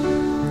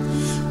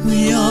 we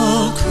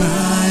all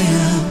cry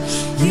out,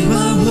 you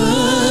are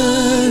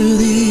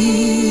worthy,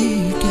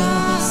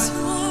 God,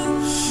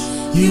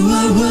 you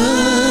are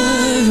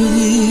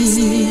worthy,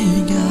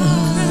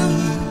 God,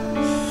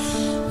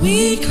 we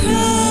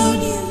crown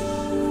you,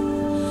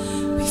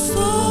 we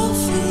fall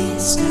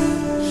face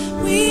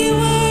down, we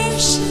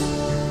worship,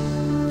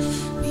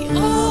 we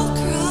all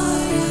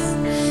cry out,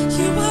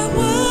 you are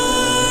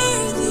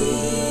worthy,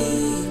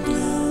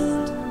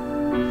 God,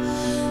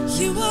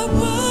 you are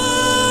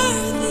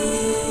worthy,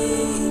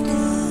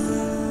 God.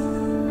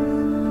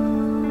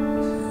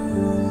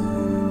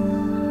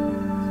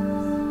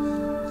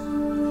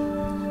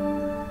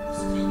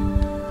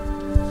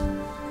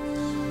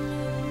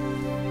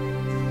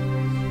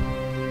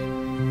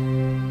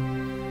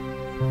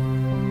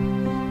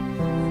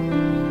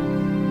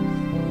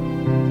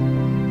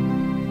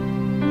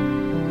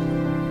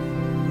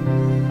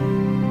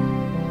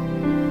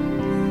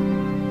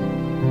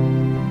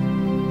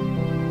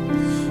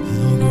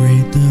 How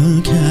great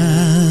the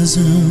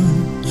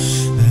chasm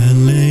that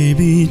lay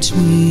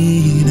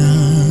between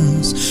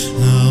us,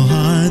 how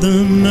high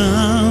the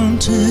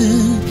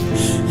mountain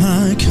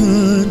I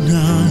could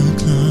not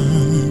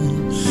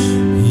climb.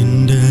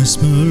 In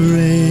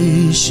desperation,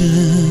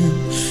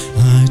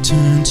 I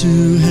turned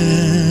to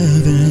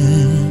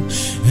heaven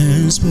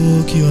and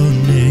spoke your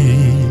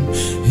name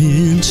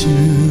into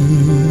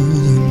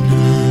the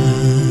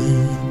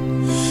night.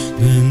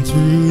 Then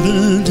through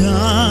the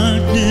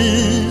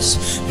darkness,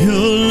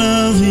 your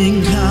loving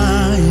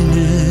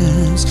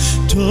kindness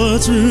tore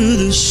through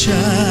the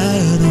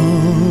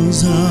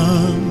shadows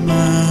of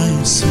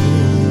my soul.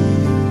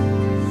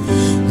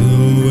 The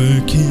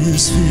work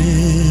is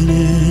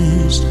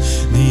finished,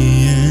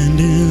 the end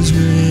is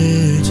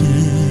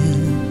written.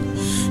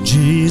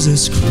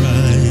 Jesus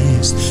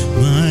Christ,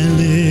 my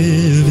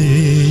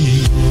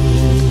living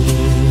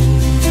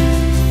hope.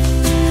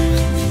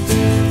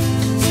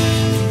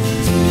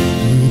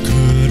 Who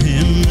could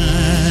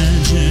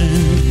imagine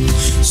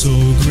so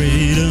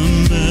great a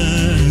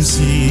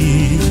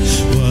mercy?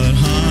 What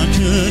heart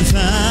could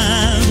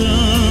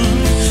fathom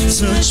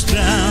such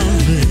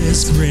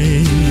boundless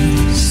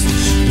grace?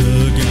 The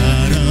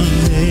God of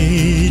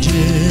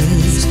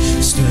ages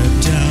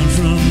stepped down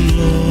from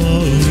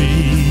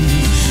glory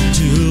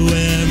to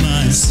wear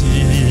my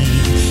sin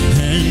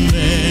and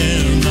bear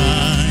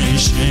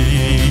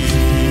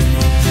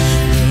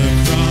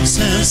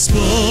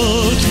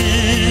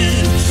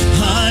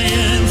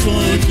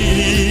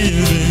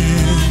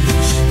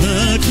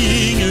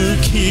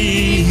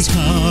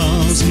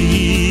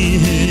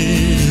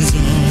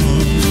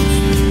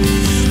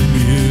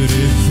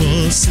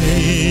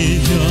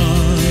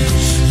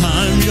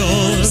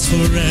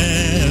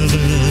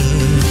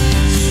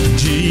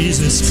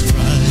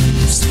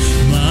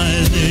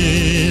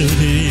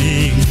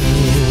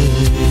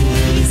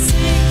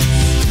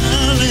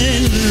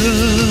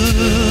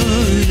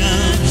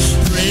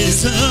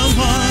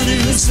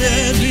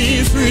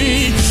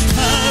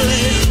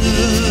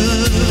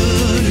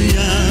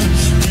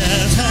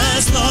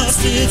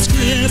its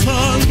grip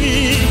on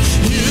me.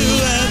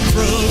 You have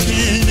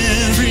broken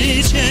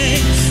every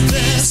chain.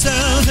 There's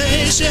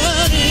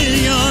salvation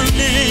in your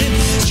name,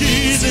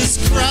 Jesus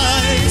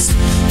Christ,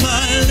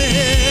 my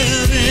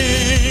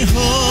living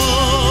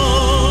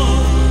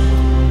hope.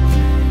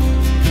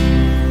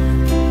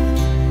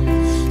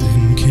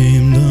 Then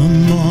came the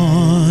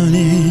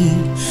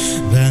morning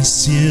that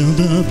sealed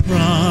the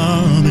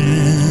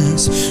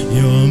promise.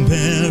 Your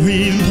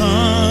very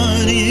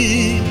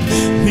body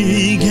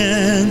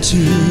began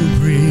to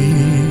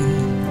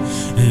breathe,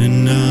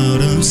 and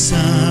out of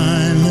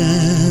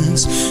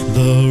silence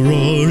the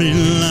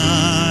roaring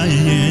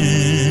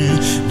lion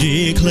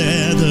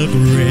declared the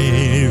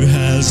grave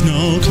has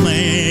no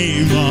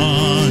claim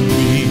on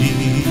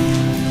me.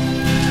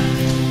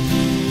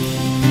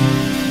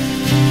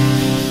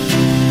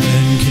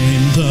 Then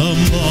came the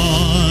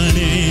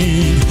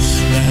morning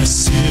that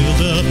sealed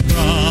the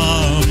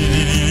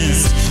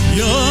promise.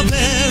 Your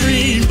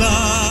buried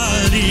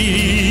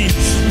body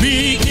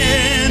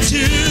began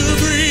to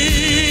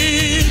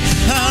breathe.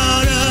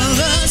 Out of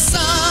the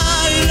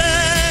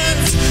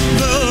silence,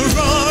 the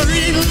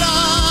roaring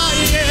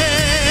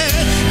lion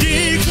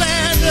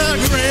declared the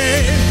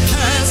grave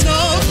has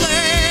no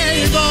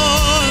claim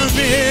on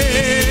me.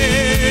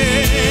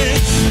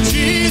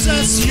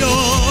 Jesus,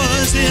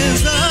 yours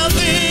is the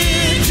victory.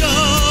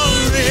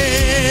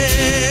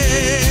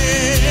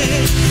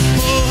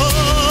 Oh,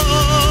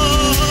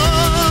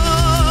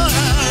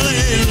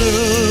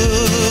 hallelujah.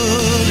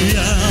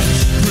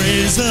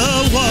 Praise the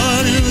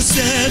one who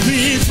set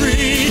me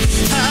free.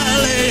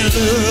 Hallelujah.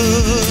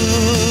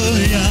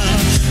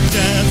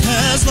 Death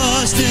has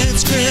lost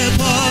its grip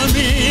on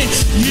me.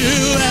 You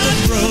have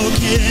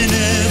broken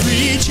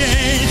every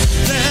chain.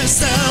 There's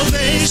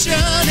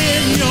salvation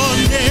in your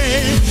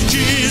name,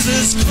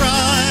 Jesus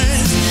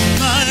Christ,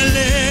 my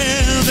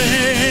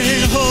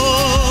living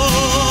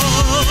hope.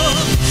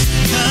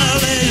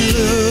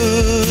 Hallelujah.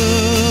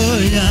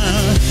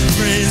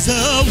 Praise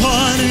the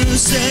one who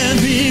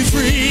set me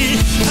free.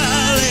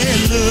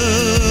 Hallelujah.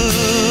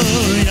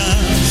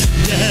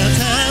 Death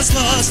has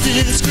lost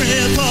its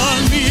grip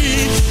on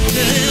me.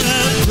 You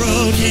have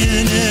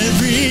broken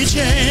every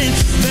chain.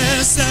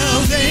 There's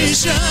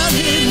salvation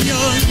in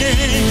your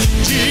name,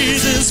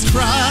 Jesus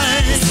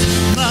Christ,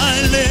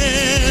 my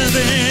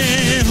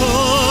living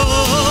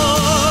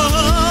hope.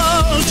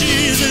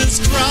 Jesus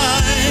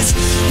Christ,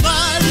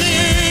 my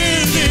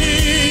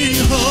living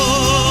hope.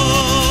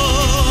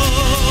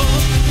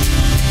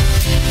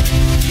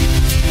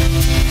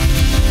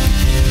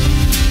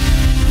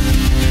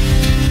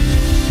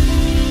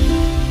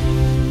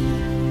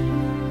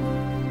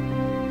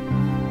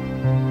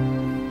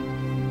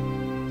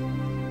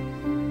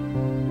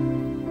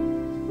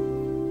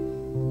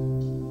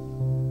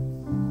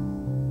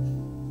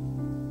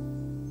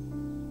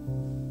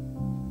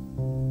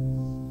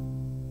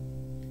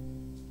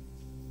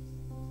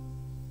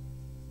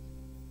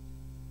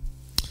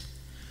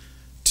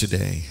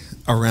 Today,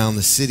 around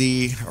the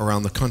city,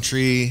 around the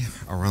country,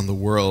 around the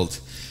world,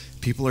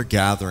 people are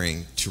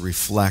gathering to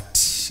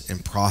reflect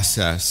and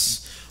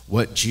process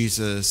what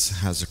Jesus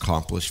has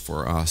accomplished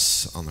for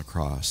us on the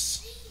cross.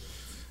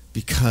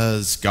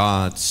 Because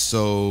God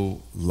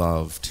so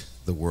loved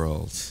the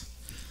world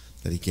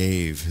that he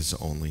gave his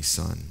only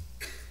Son.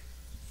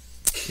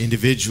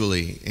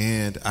 Individually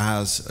and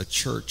as a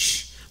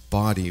church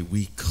body,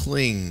 we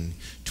cling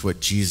to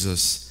what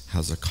Jesus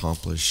has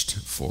accomplished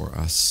for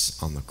us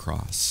on the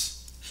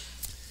cross.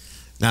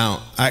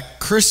 Now,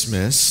 at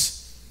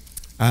Christmas,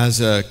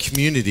 as a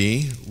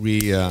community,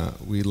 we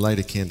light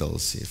a candle.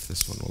 Let's see if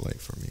this one will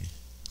light for me.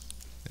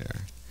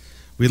 There.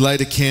 We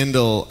light a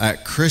candle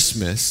at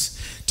Christmas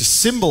to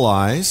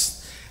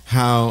symbolize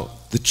how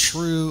the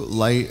true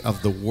light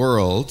of the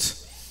world,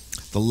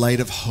 the light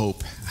of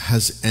hope,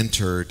 has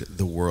entered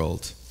the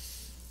world.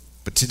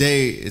 But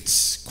today,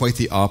 it's quite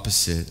the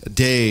opposite. A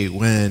day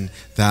when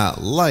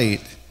that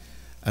light,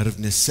 out of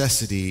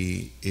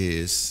necessity,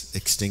 is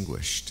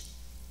extinguished.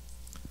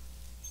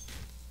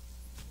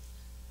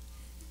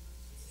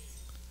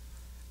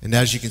 And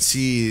as you can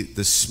see,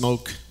 the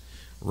smoke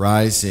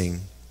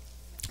rising,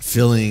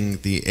 filling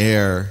the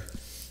air,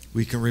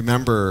 we can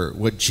remember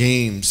what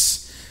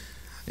James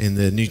in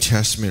the New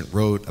Testament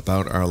wrote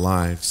about our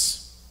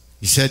lives.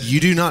 He said, "You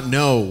do not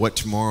know what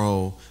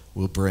tomorrow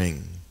will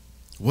bring.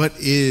 What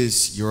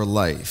is your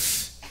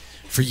life?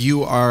 For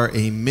you are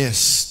a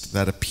mist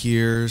that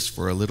appears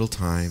for a little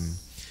time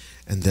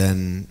and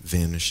then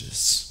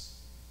vanishes."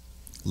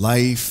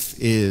 Life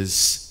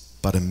is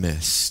but a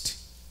mist,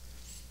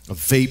 a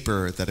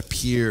vapor that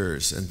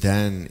appears and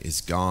then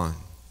is gone.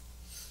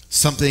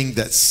 Something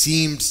that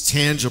seems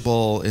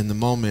tangible in the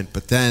moment,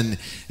 but then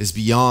is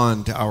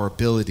beyond our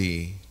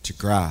ability to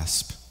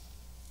grasp.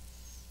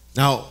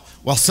 Now,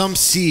 while some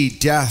see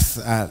death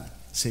at,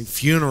 say,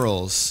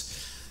 funerals,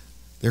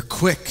 they're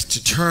quick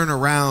to turn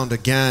around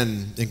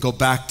again and go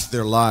back to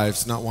their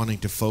lives, not wanting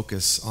to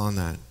focus on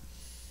that.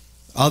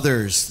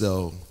 Others,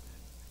 though,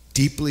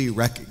 deeply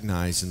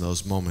recognize in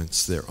those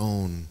moments their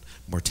own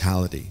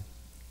mortality.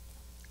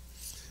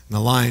 And a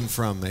line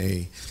from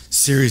a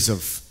series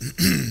of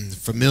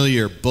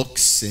familiar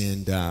books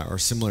and or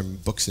similar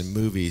books and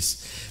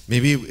movies,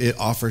 maybe it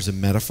offers a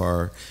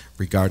metaphor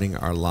regarding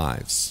our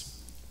lives,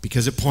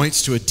 because it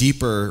points to a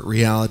deeper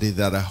reality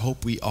that I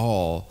hope we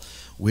all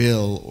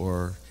will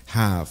or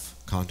have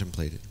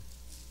contemplated.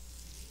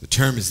 The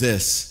term is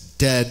this: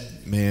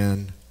 dead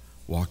man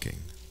walking.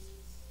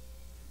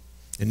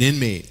 An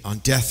inmate on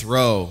death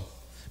row,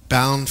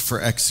 bound for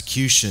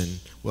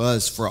execution,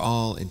 was, for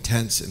all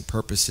intents and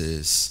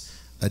purposes,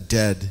 a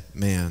dead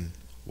man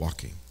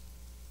walking.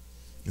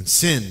 And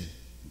sin,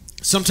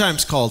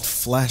 sometimes called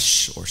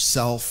flesh or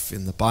self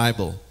in the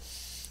Bible,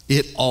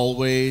 it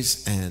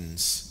always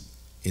ends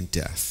in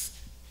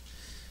death.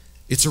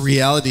 It's a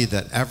reality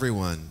that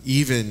everyone,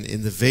 even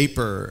in the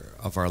vapor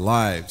of our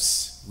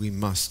lives, we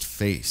must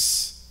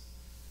face.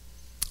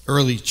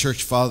 Early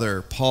church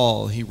father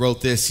Paul, he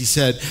wrote this. He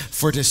said,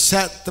 "For to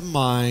set the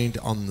mind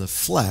on the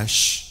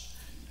flesh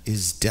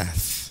is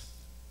death.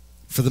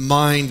 For the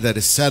mind that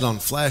is set on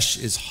flesh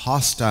is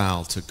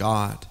hostile to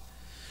God,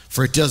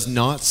 for it does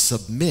not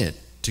submit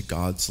to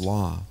God's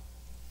law.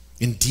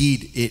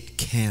 Indeed, it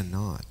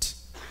cannot.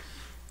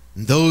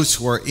 And those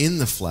who are in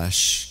the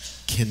flesh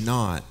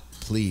cannot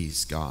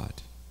please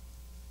God."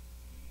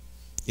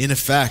 In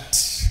effect,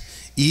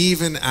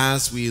 even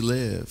as we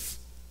live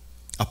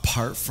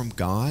apart from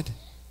God,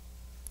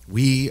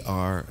 we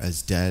are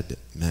as dead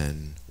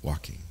men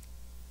walking,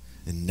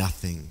 and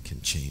nothing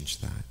can change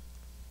that.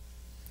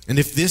 And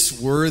if this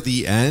were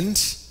the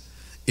end,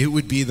 it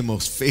would be the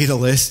most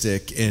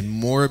fatalistic and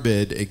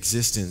morbid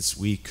existence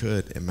we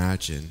could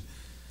imagine.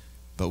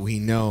 But we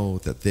know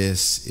that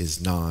this is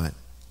not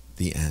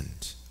the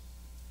end.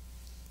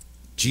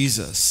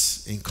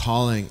 Jesus, in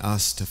calling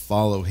us to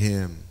follow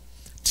him,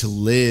 to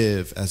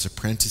live as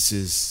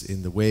apprentices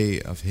in the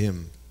way of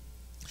him,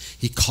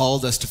 he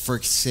called us to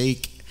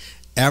forsake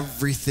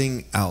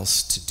everything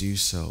else to do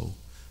so.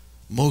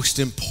 Most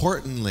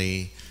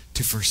importantly,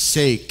 to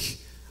forsake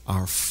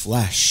our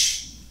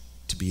flesh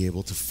to be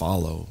able to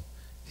follow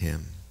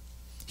him.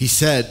 He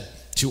said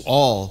to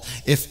all,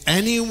 "If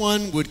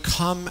anyone would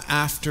come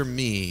after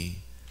me,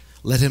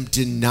 let him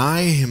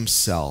deny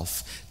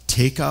himself,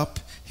 take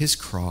up his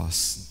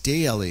cross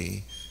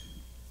daily,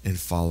 and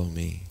follow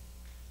me."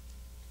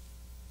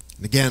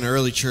 And again,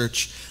 early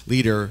church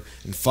leader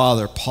and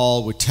father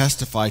Paul would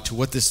testify to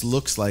what this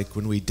looks like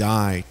when we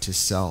die to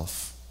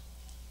self.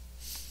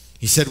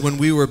 He said, "When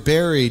we were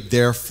buried,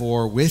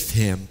 therefore, with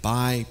him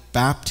by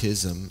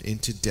baptism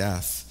into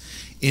death,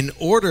 in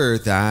order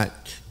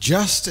that,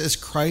 just as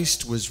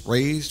Christ was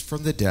raised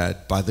from the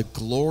dead by the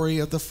glory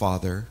of the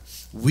Father,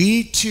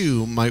 we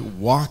too might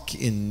walk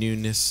in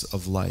newness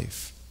of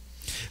life.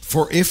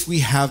 For if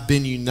we have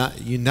been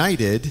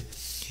united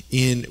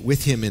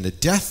with him in a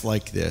death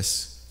like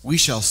this, we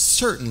shall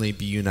certainly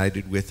be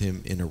united with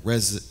him in a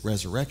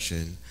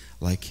resurrection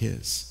like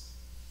his.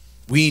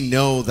 We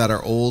know that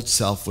our old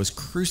self was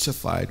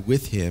crucified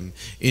with him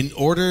in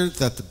order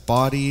that the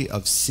body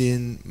of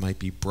sin might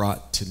be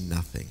brought to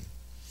nothing,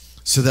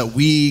 so that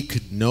we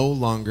could no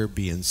longer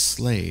be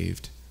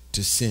enslaved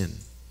to sin.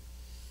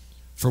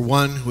 For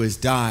one who has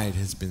died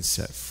has been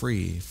set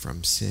free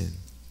from sin.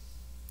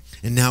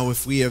 And now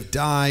if we have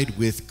died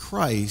with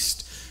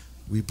Christ,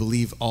 we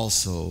believe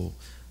also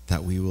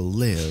that we will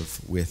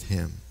live with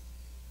him."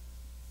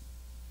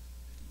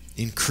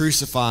 In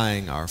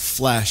crucifying our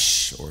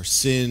flesh or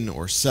sin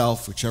or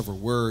self, whichever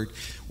word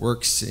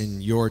works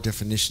in your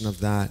definition of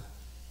that,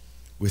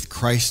 with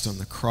Christ on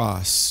the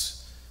cross,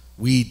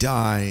 we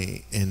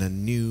die and a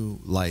new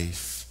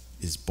life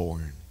is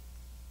born.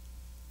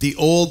 The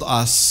old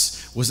us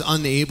was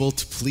unable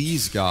to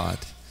please God,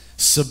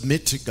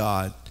 submit to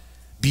God,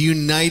 be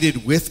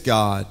united with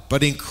God,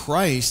 but in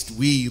Christ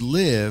we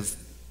live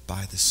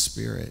by the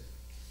Spirit.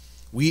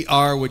 We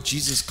are what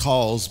Jesus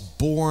calls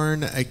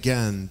born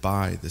again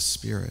by the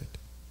Spirit.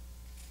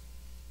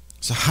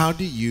 So how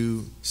do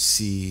you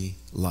see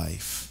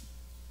life?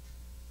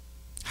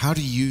 How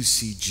do you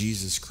see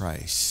Jesus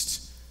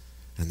Christ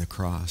and the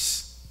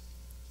cross?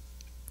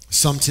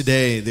 Some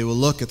today, they will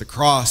look at the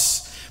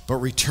cross but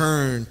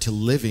return to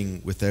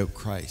living without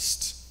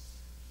Christ,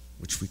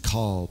 which we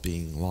call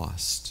being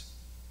lost.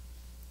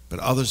 But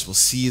others will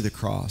see the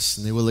cross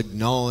and they will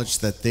acknowledge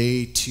that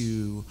they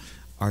too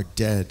are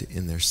dead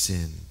in their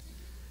sin,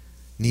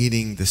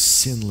 needing the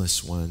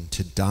sinless one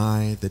to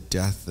die the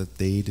death that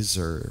they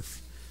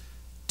deserve,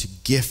 to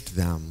gift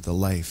them the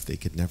life they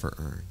could never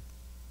earn,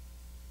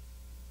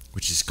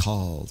 which is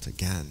called,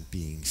 again,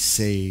 being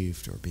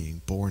saved or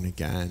being born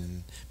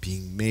again,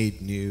 being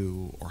made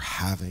new, or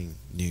having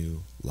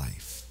new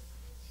life.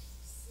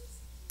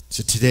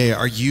 So today,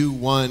 are you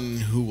one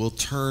who will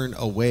turn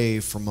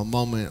away from a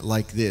moment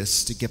like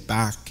this to get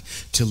back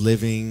to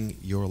living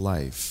your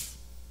life?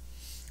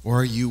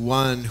 Or are you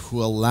one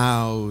who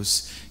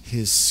allows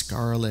his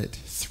scarlet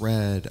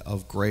thread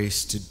of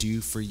grace to do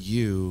for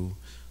you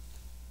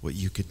what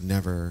you could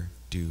never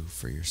do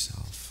for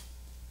yourself?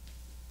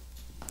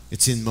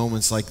 It's in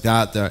moments like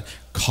that that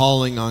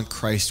calling on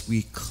Christ,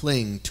 we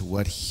cling to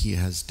what he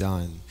has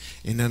done.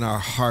 And in our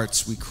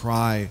hearts, we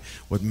cry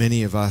what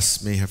many of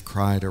us may have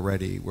cried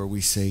already, where we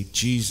say,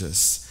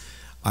 Jesus,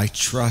 I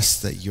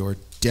trust that your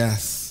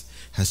death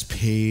has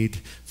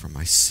paid for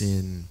my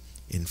sin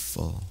in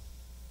full.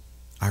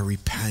 I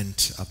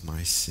repent of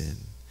my sin.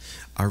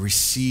 I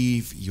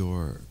receive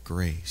your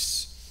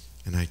grace,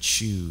 and I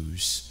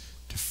choose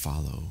to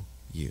follow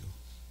you.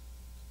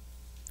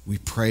 We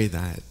pray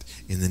that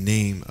in the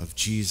name of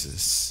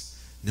Jesus,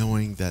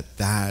 knowing that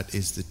that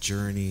is the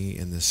journey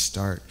and the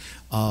start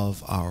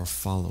of our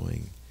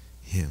following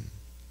him.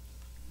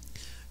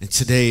 And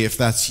today, if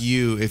that's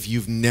you, if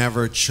you've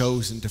never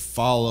chosen to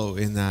follow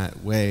in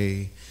that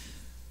way,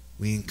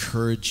 we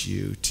encourage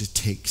you to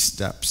take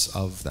steps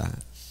of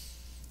that.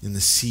 In the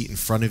seat in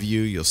front of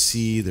you, you'll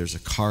see there's a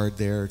card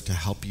there to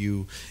help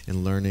you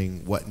in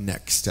learning what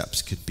next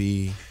steps could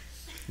be.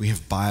 We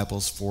have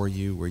Bibles for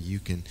you where you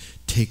can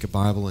take a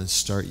Bible and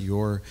start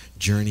your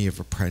journey of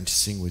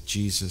apprenticing with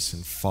Jesus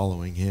and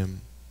following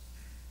him.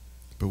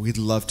 But we'd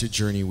love to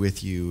journey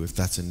with you if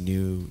that's a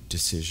new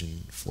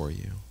decision for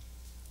you.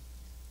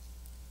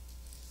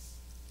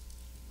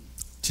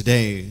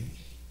 Today,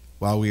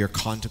 while we are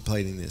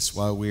contemplating this,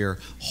 while we are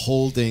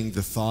holding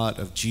the thought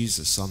of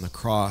Jesus on the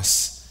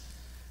cross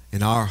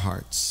in our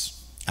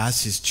hearts,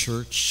 as his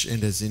church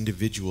and as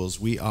individuals,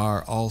 we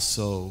are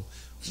also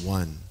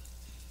one.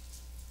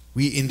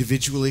 We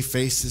individually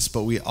face this,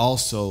 but we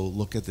also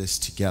look at this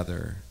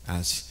together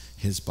as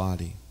his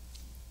body.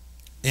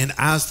 And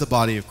as the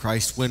body of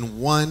Christ, when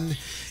one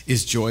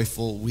is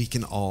joyful, we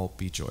can all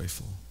be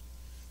joyful.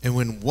 And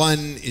when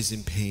one is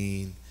in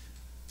pain,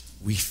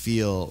 we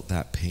feel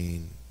that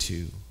pain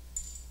too.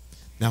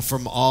 Now,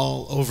 from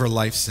all over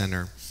Life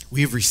Center,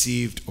 we have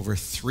received over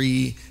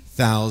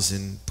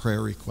 3,000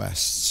 prayer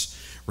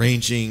requests,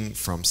 ranging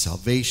from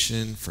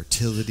salvation,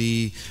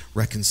 fertility,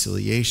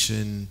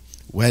 reconciliation,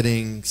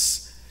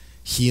 weddings,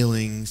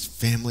 healings,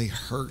 family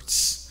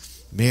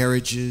hurts,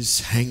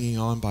 marriages hanging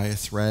on by a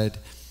thread,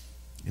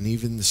 and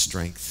even the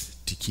strength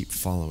to keep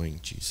following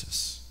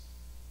Jesus.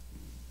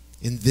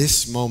 In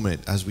this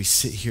moment, as we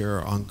sit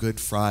here on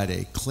Good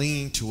Friday,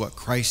 clinging to what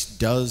Christ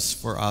does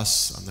for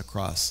us on the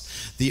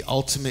cross, the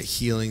ultimate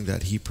healing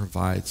that he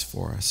provides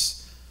for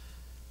us,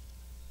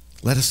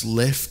 let us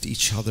lift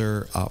each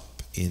other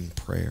up in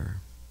prayer,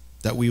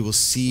 that we will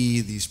see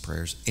these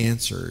prayers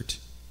answered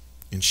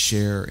and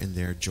share in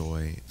their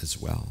joy as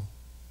well.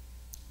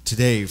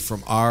 Today,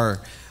 from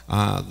our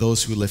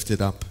those who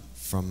lifted up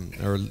from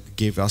or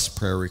gave us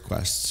prayer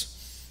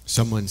requests,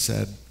 someone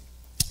said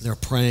they're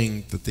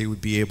praying that they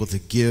would be able to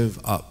give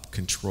up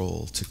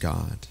control to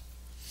God.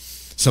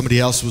 Somebody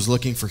else was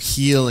looking for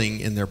healing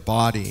in their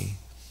body,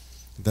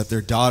 that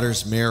their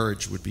daughter's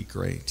marriage would be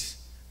great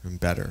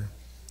and better,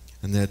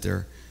 and that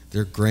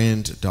their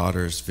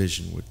granddaughter's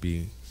vision would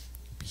be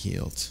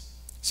healed.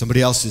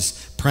 Somebody else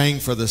is praying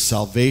for the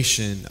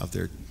salvation of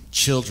their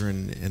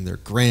children and their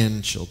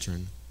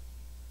grandchildren.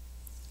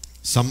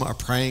 Some are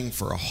praying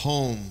for a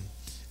home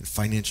and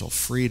financial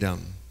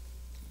freedom.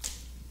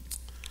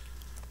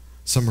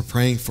 Some are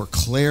praying for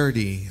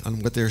clarity on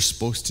what they're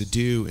supposed to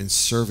do in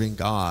serving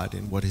God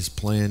and what his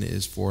plan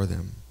is for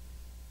them.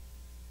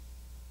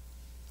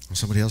 Or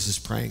somebody else is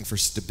praying for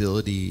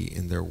stability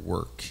in their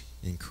work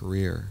and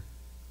career,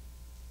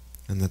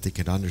 and that they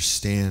can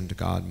understand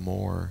God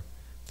more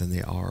than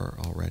they are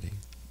already.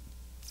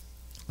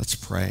 Let's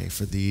pray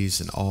for these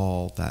and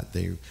all that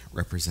they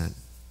represent.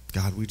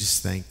 God, we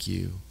just thank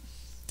you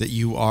that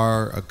you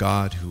are a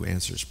God who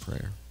answers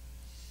prayer.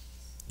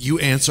 You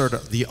answered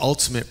the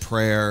ultimate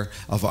prayer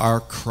of our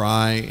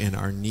cry and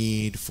our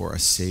need for a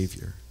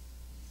Savior.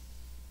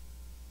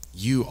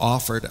 You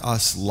offered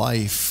us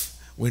life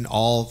when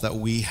all that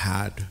we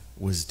had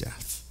was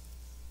death.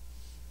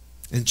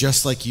 And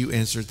just like you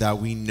answered that,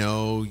 we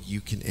know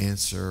you can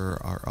answer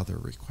our other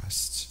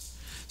requests.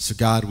 So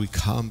God, we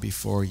come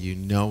before you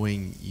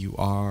knowing you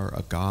are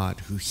a God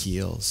who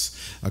heals,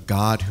 a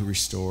God who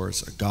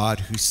restores, a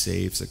God who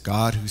saves, a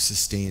God who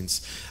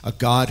sustains, a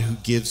God who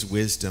gives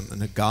wisdom,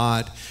 and a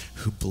God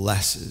who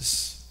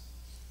blesses.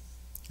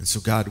 And so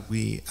God,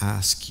 we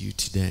ask you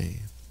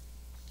today,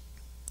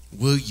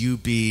 will you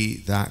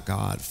be that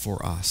God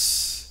for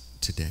us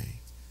today?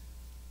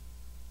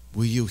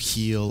 Will you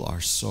heal our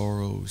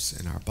sorrows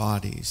and our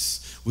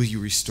bodies? Will you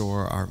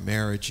restore our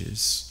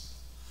marriages?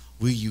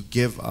 Will you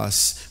give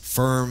us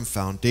firm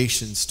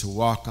foundations to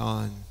walk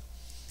on?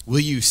 Will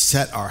you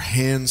set our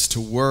hands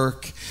to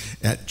work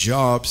at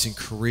jobs and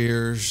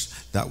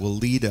careers that will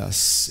lead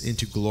us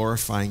into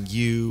glorifying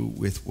you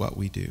with what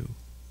we do?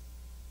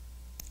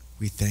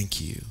 We thank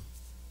you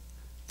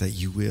that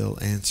you will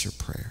answer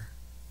prayer.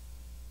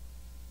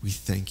 We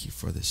thank you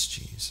for this,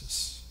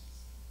 Jesus.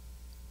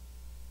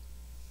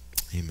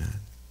 Amen.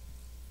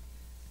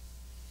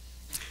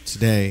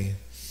 Today,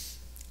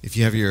 if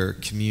you have your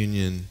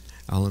communion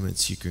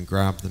elements, you can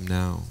grab them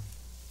now.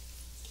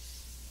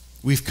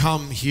 We've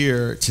come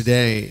here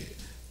today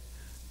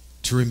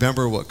to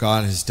remember what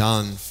God has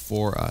done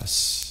for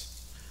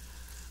us.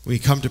 We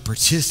come to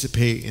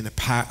participate in a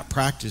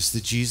practice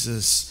that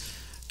Jesus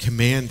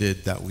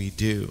commanded that we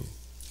do.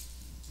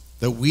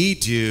 That we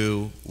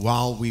do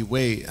while we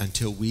wait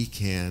until we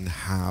can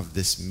have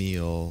this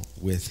meal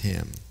with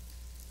him,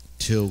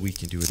 till we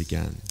can do it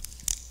again.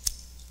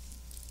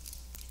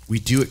 We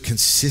do it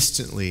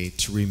consistently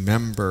to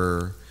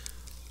remember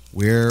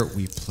where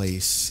we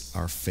place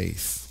our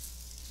faith.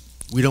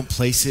 We don't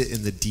place it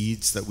in the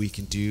deeds that we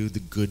can do, the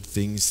good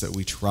things that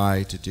we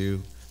try to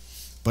do,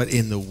 but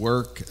in the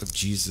work of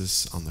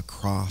Jesus on the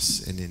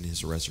cross and in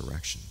his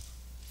resurrection.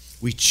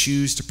 We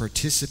choose to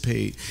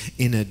participate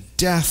in a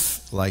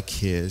death like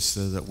his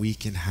so that we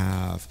can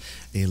have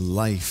a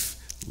life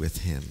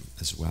with him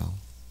as well.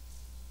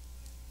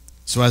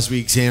 So as we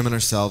examine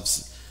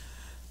ourselves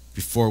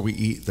before we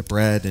eat the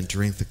bread and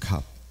drink the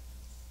cup,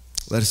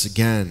 let us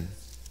again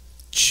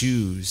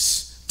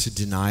choose to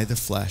deny the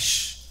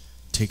flesh,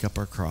 take up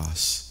our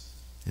cross,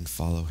 and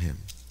follow him.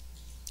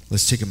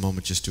 Let's take a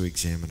moment just to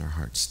examine our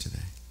hearts today.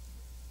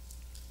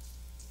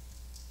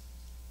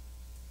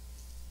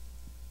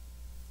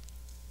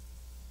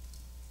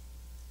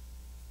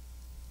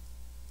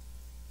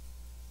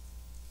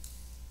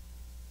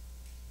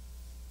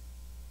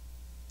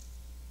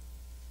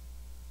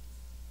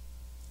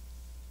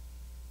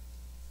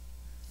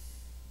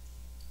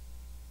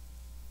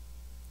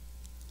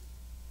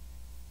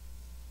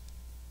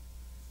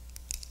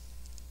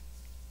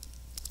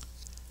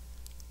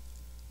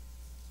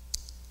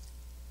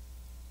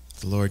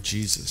 The Lord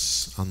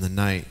Jesus, on the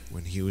night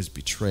when he was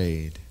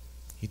betrayed,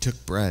 he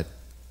took bread,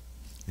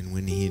 and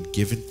when he had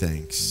given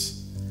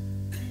thanks,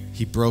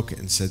 he broke it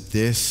and said,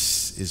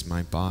 "This is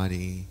my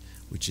body,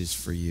 which is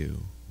for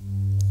you.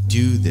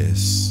 Do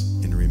this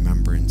in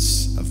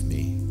remembrance of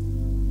me."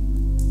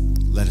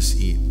 Let us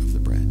eat of the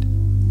bread.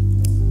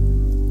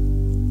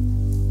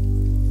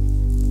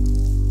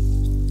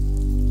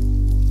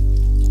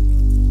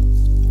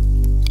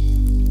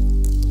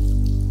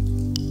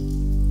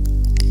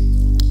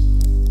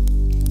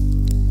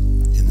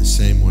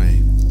 Same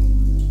way,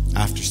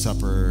 after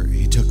supper,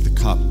 he took the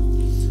cup,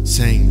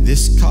 saying,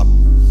 "This cup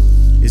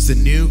is the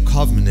new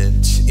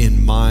covenant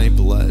in my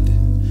blood.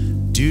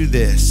 Do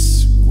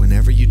this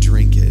whenever you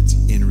drink it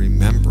in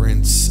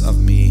remembrance of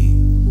me.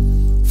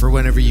 For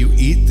whenever you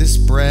eat this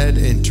bread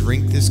and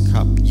drink this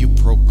cup, you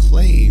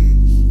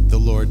proclaim the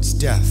Lord's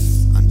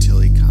death until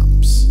he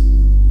comes."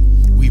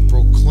 We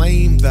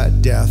proclaim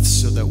that death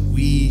so that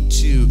we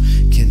too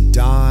can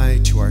die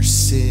to our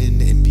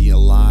sin and be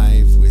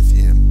alive with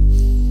him.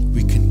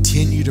 We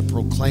continue to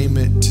proclaim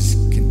it, to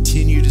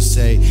continue to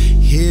say,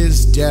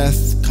 his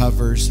death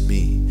covers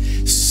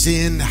me.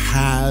 Sin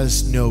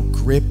has no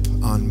grip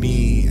on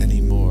me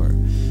anymore.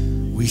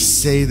 We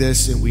say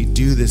this and we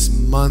do this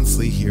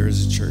monthly here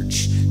as a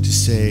church to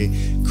say,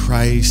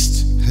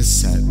 Christ has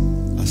set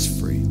us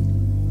free.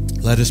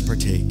 Let us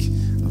partake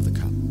of the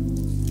cup.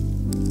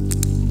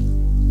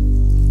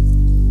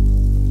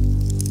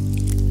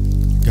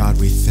 God,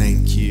 we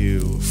thank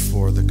you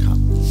for the cup.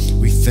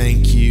 We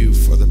thank you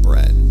for the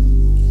bread.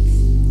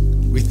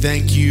 We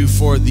thank you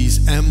for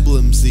these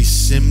emblems, these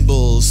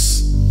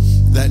symbols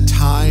that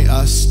tie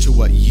us to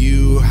what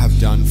you have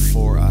done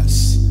for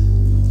us.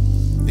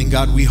 And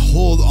God, we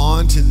hold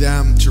on to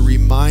them to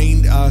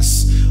remind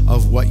us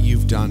of what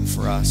you've done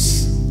for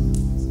us.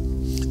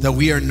 That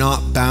we are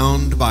not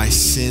bound by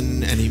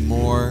sin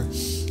anymore.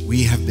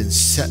 We have been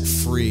set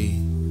free.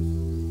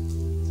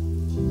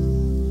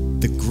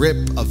 The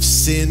grip of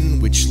sin,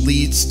 which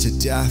leads to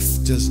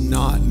death, does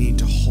not need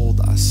to hold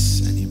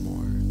us anymore.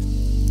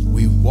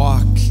 We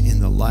walk in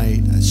the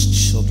light as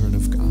children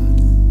of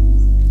God.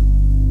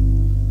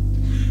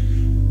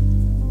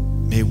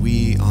 May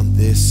we on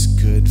this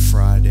Good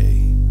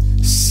Friday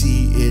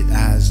see it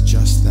as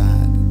just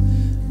that,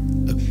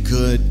 a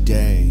good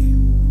day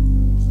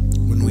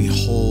when we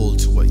hold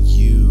to what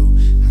you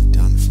have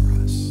done for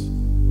us.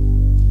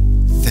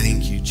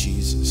 Thank you,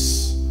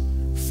 Jesus,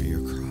 for your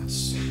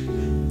cross.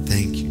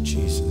 Thank you,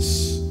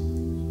 Jesus.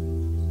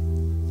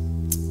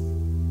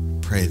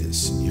 Pray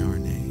this in your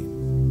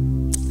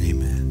name.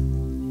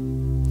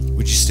 Amen.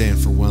 Would you stand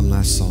for one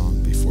last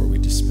song before we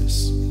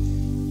dismiss?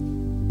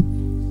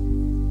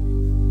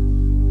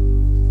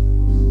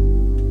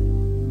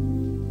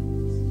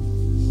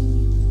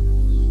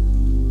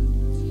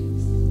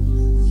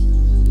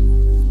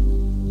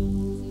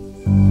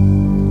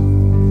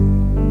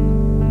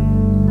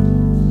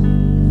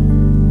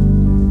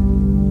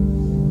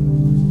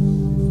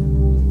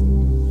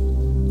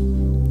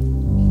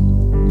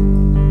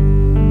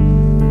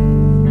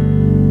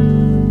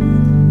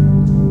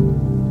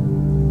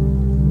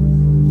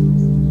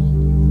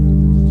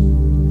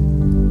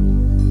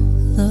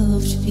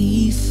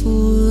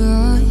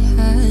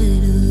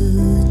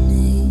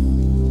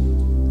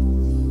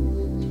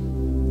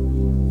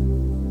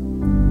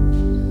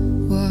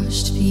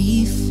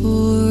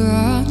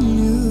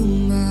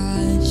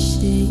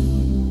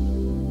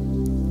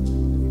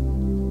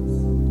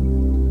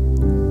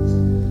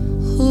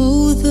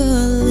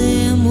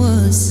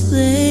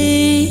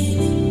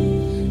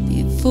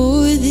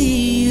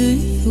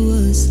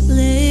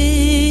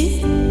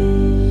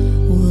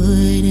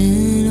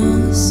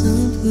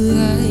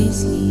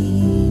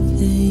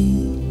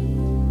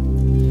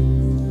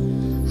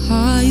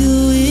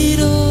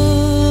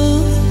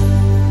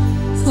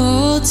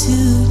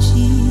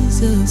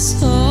 Jesus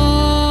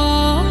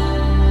saw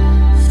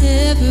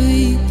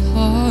every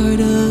part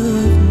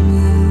of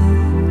me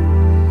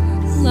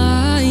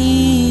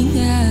lying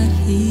at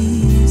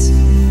his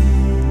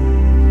feet.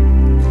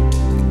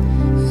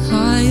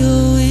 I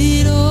owe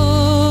it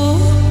all,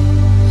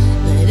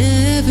 let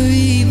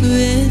every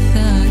breath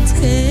I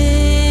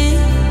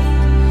take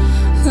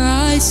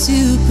rise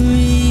to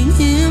bring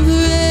him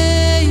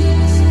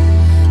praise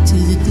to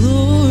the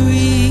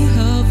glory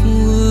of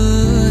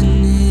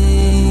one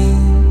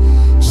name,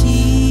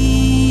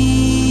 Jesus.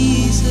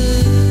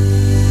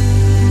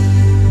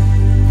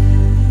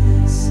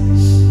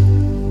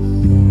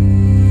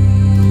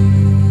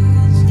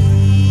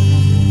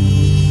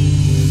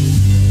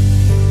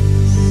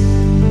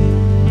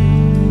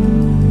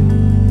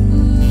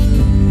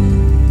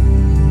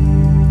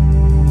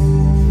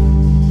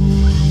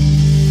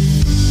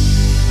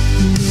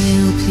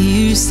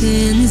 Nail-pierced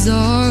sins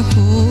are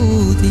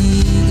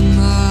holding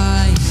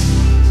my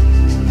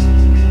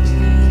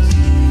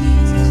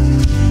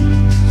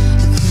a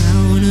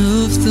crown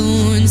of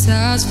thorns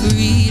has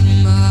freed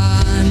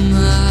my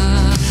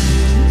mind.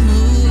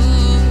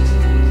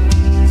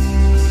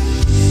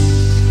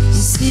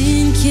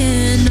 Sin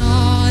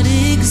cannot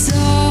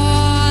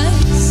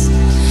exhaust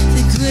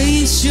the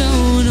grace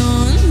shown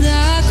on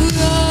that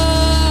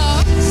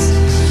cross.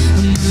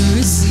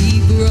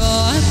 Mercy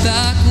brought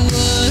back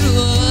what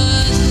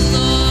was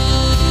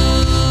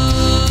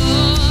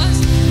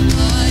lost. I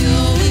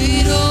owe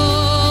it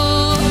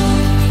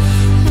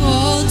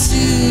all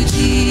to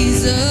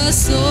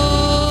Jesus.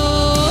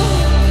 Oh,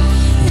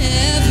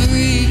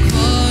 every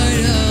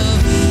part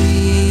of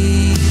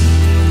me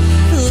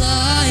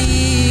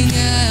lying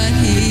at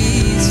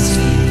his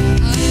feet.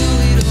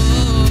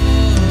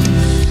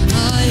 I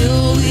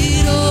owe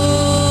it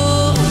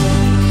all.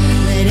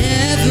 Let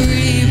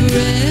every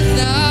breath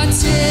I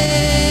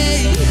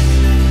take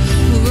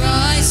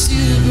rise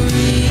to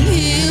bring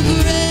him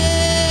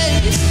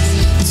praise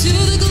to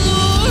the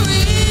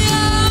glory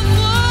of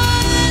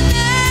one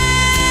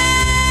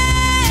name.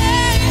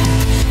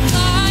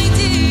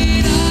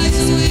 Blinded eyes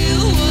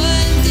will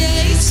one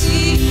day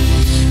see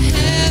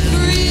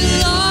every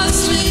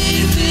lost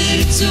made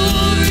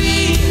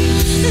victory.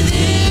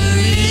 There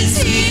is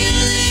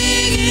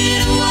healing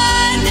in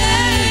one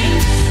name,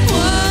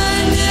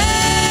 one name.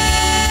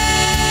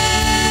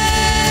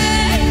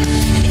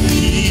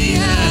 He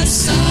has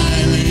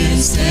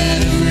silenced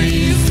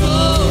every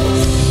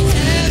foe,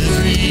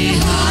 every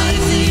high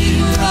thing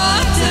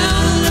brought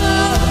down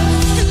low.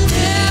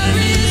 There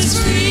is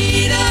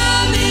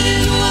freedom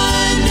in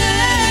one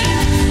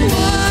name,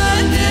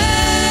 one name.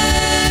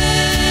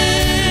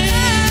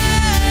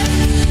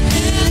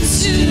 And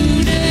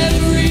soon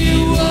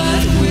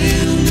everyone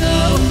will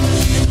know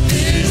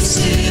there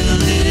still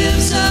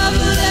lives a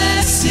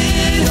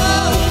blessed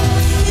hope.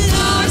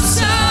 Our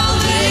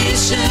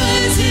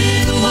salvation's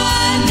in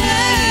one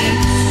name,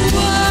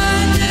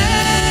 one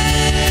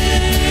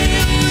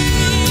name.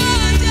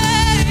 One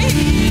day,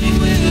 he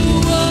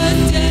will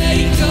one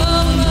day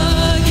come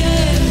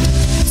again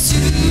to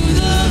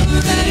the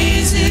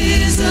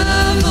praises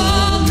of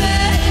all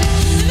men.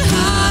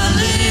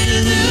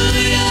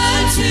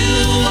 Hallelujah to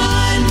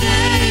one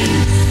name,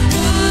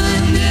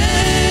 one name.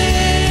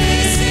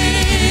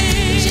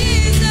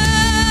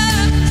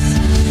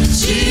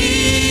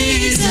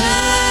 Jesus,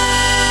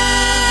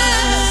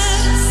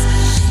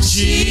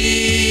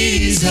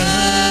 Jesus,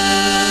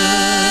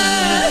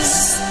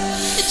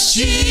 Jesus,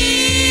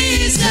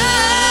 Jesus,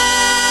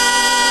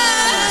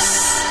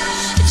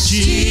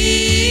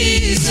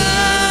 Jesus.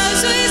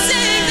 We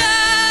sing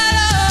that,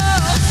 oh,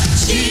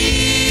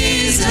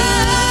 Jesus,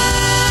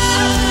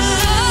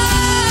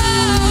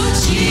 oh,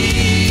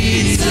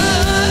 Jesus,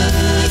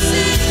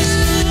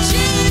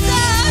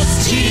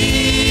 Jesus,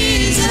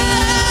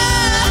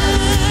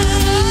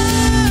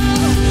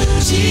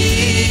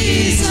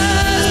 Jesus,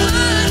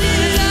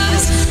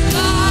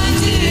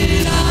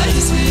 blinded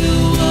eyes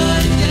will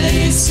one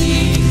day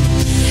see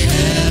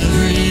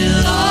every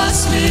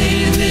lost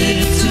made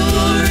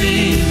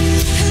victory.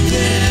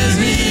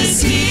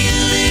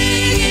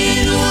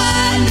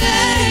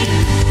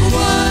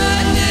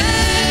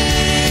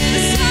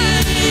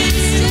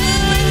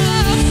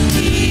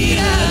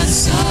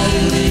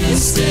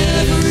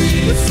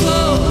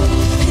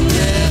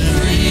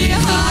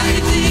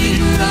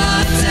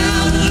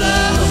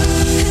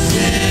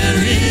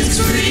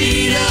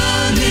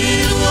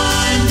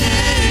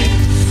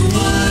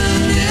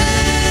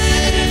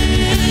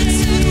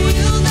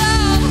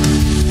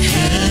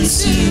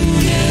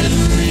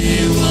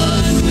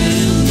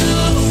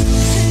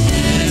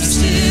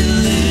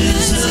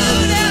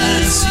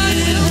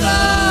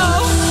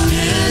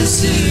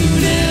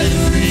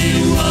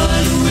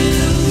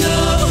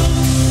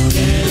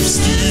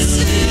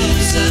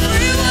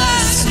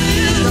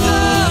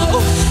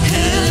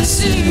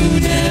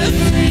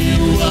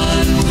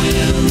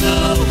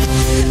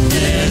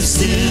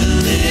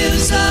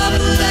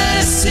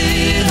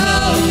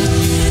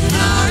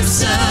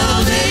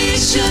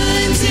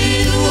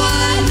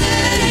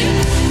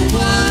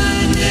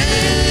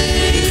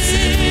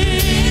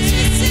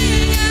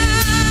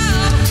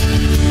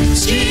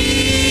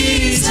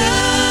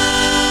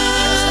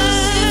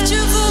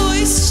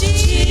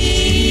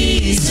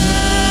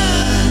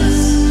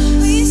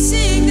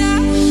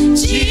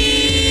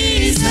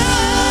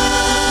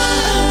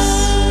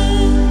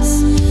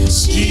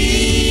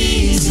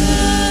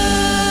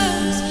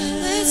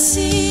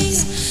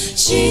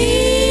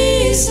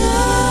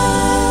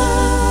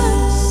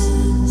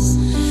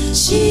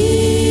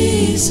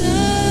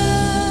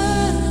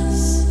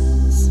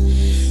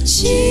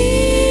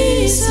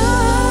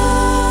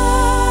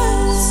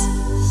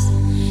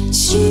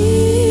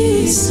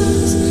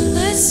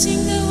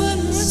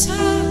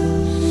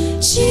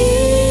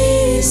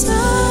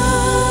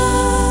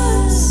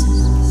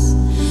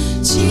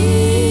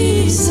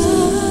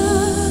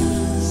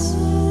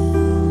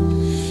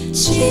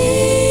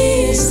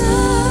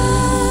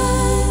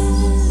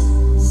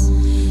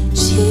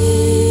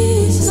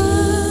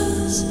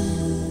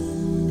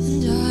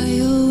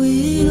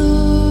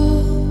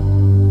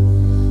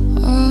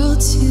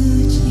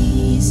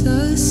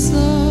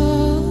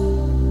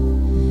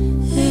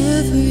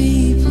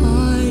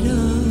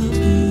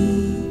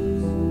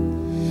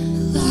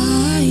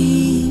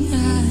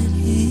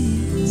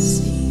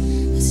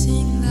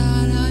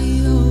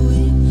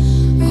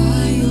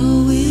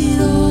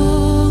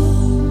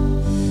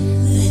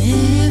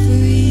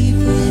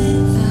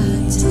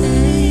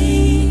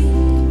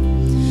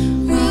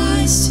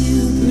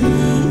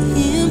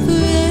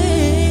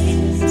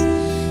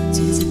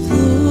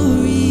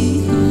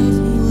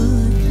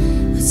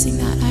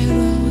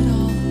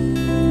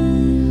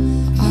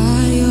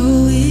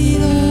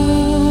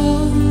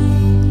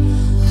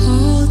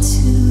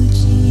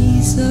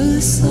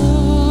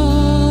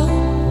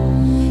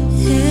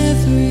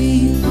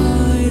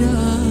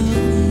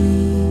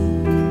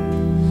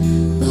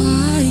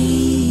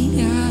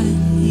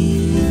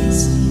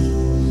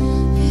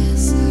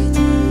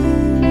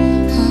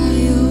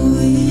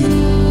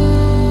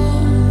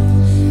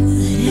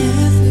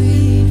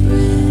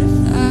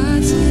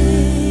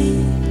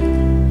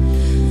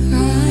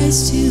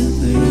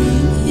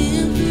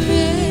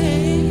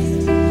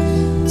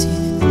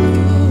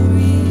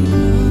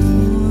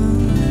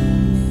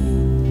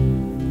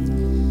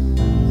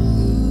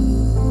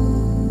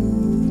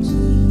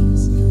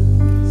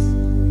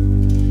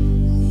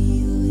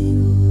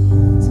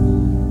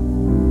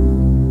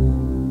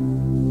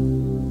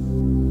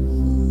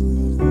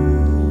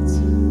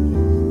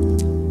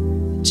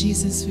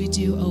 Jesus, we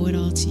do owe it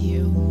all to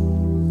you.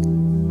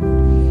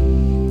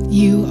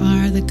 You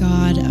are the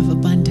God of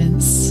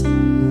abundance.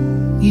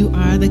 You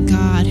are the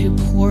God who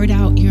poured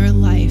out your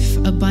life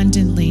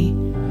abundantly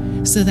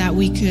so that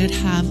we could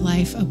have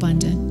life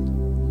abundant.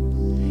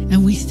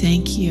 And we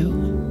thank you.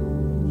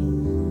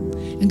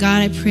 And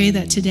God, I pray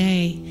that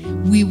today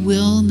we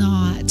will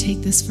not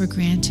take this for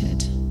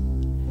granted,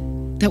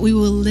 that we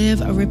will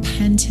live a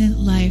repentant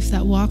life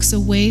that walks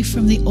away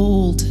from the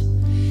old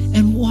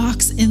and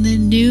walks in the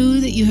new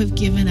that you have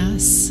given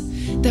us,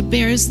 that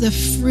bears the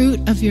fruit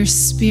of your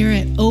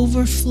Spirit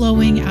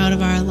overflowing out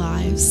of our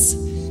lives.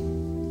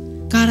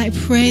 God, I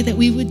pray that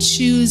we would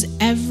choose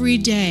every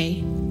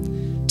day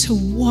to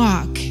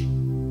walk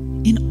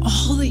in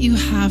all that you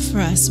have for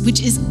us,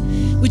 which is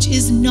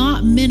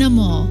not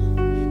minimal.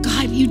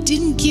 God, you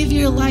didn't give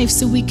your life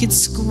so we could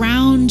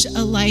scrounge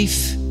a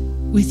life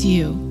with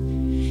you.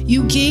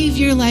 You gave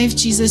your life,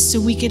 Jesus, so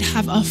we could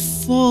have a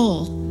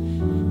full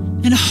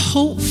and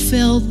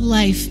hope-filled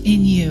life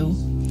in you.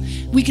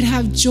 We could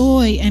have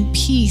joy and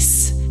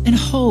peace and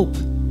hope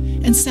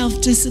and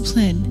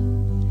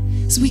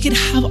self-discipline. So we could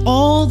have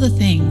all the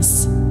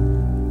things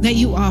that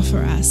you offer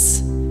us.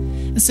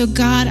 And so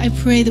God, I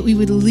pray that we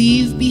would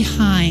leave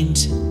behind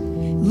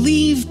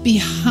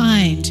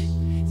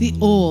the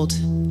old,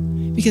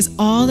 because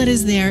all that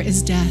is there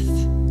is death.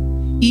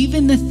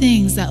 Even the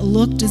things that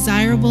look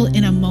desirable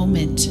in a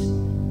moment.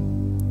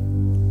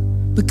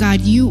 But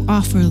God, you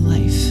offer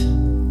life.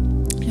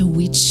 And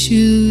we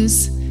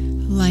choose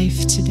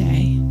life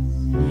today.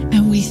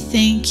 And we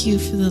thank you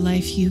for the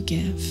life you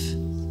give.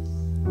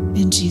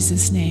 In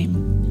Jesus' name,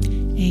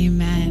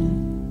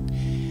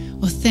 amen.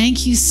 Well,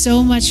 thank you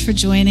so much for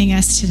joining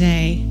us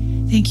today.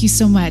 Thank you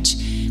so much.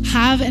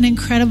 Have an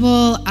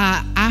incredible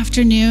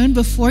afternoon.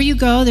 Before you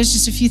go, there's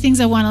just a few things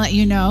I want to let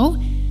you know.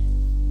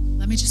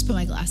 Let me just put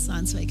my glasses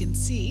on so I can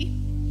see.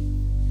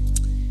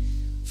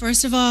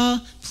 First of all,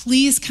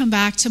 please come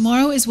back.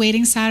 Tomorrow is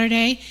Waiting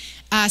Saturday.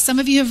 Some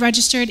of you have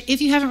registered.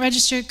 If you haven't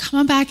registered, come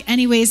on back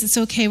anyways. It's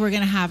okay. We're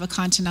going to have a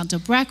continental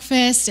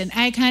breakfast, an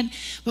egg hunt.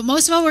 But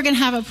most of all, we're going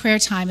to have a prayer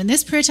time. And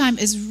this prayer time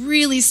is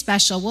really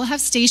special. We'll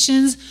have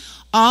stations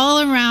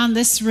all around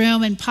this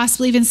room and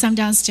possibly even some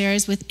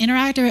downstairs with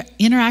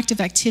interactive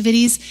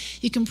activities.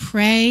 You can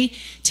pray,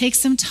 take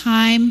some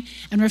time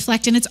and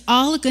reflect. And it's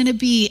all going to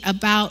be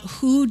about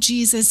who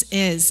Jesus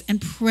is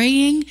and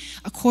praying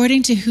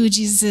according to who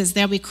Jesus is.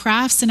 There'll be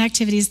crafts and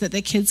activities that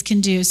the kids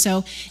can do.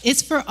 So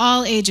it's for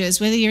all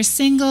ages, whether you're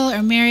single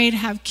or married,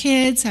 have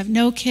kids, have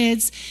no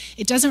kids.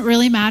 It doesn't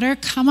really matter.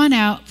 Come on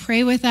out,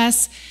 pray with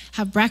us,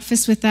 have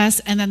breakfast with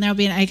us, and then there'll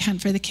be an egg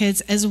hunt for the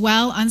kids as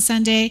well on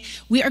Sunday.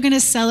 We are going to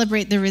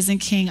celebrate the risen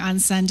King on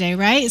Sunday,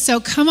 right?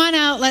 So come on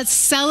out, let's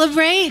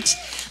celebrate.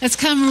 Let's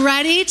come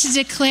ready to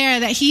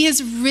declare that he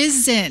has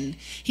risen.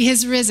 He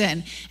has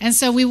risen. And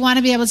so we want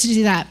to be able to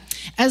do that.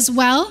 As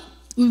well,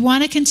 we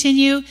want to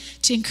continue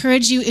to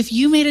encourage you, if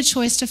you made a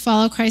choice to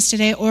follow Christ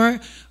today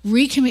or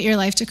recommit your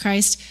life to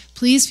Christ,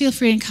 please feel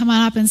free and come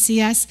on up and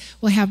see us.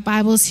 We'll have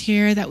Bibles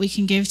here that we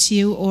can give to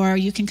you, or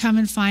you can come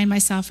and find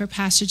myself or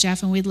Pastor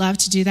Jeff, and we'd love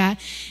to do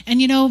that. And,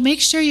 make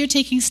sure you're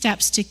taking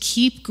steps to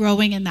keep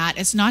growing in that.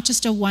 It's not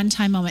just a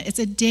one-time moment. It's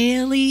a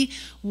daily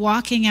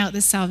walking out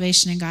this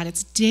salvation in God.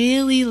 It's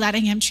daily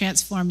letting him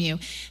transform you,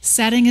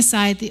 setting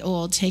aside the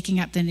old,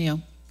 taking up the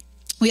new.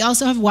 We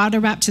also have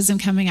water baptism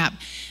coming up.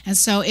 And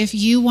so if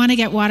you want to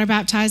get water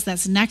baptized,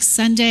 that's next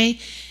Sunday.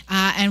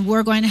 And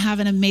we're going to have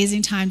an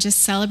amazing time just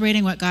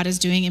celebrating what God is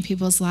doing in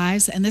people's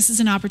lives. And this is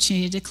an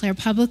opportunity to declare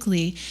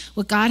publicly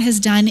what God has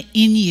done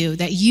in you,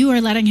 that you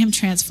are letting him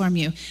transform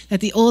you, that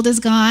the old is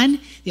gone,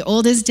 the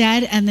old is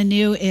dead, and the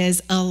new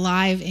is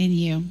alive in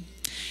you.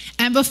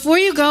 And before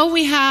you go,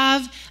 we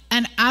have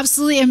an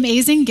absolutely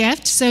amazing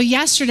gift. So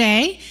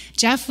yesterday,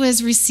 Jeff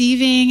was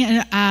receiving,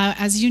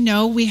 as you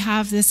know, we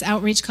have this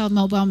outreach called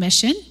Mobile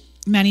Mission.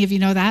 Many of you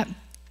know that.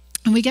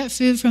 And we get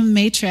food from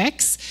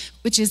Matrix,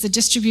 which is a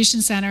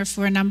distribution center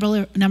for a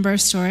number of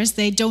stores.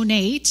 They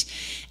donate.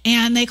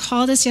 And they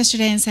called us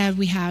yesterday and said,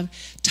 we have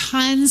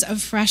tons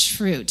of fresh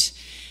fruit.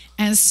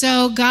 And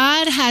so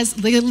God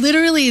has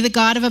literally the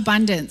God of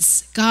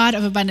abundance,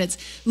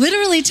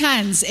 literally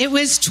tons. It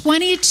was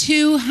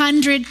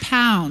 2,200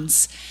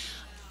 pounds.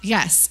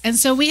 Yes, and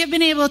so we have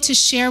been able to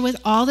share with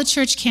all the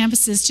church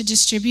campuses to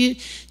distribute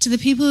to the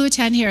people who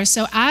attend here.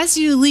 So as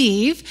you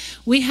leave,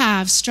 we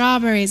have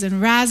strawberries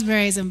and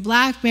raspberries and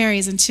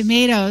blackberries and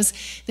tomatoes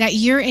that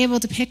you're able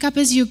to pick up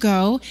as you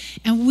go.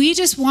 And we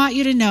just want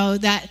you to know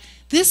that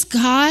this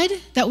God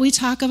that we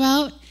talk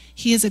about,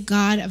 he is a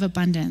God of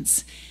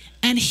abundance.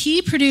 And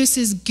he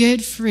produces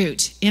good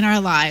fruit in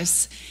our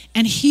lives.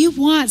 And he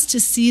wants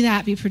to see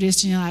that be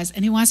produced in your lives.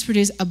 And he wants to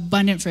produce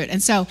abundant fruit.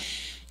 And so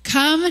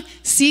come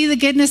see the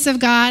goodness of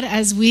God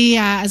as we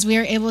are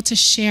able to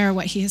share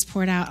what he has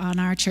poured out on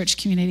our church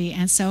community.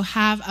 And so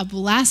have a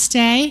blessed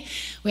day.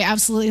 We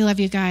absolutely love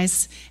you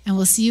guys. And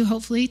we'll see you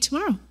hopefully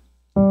tomorrow.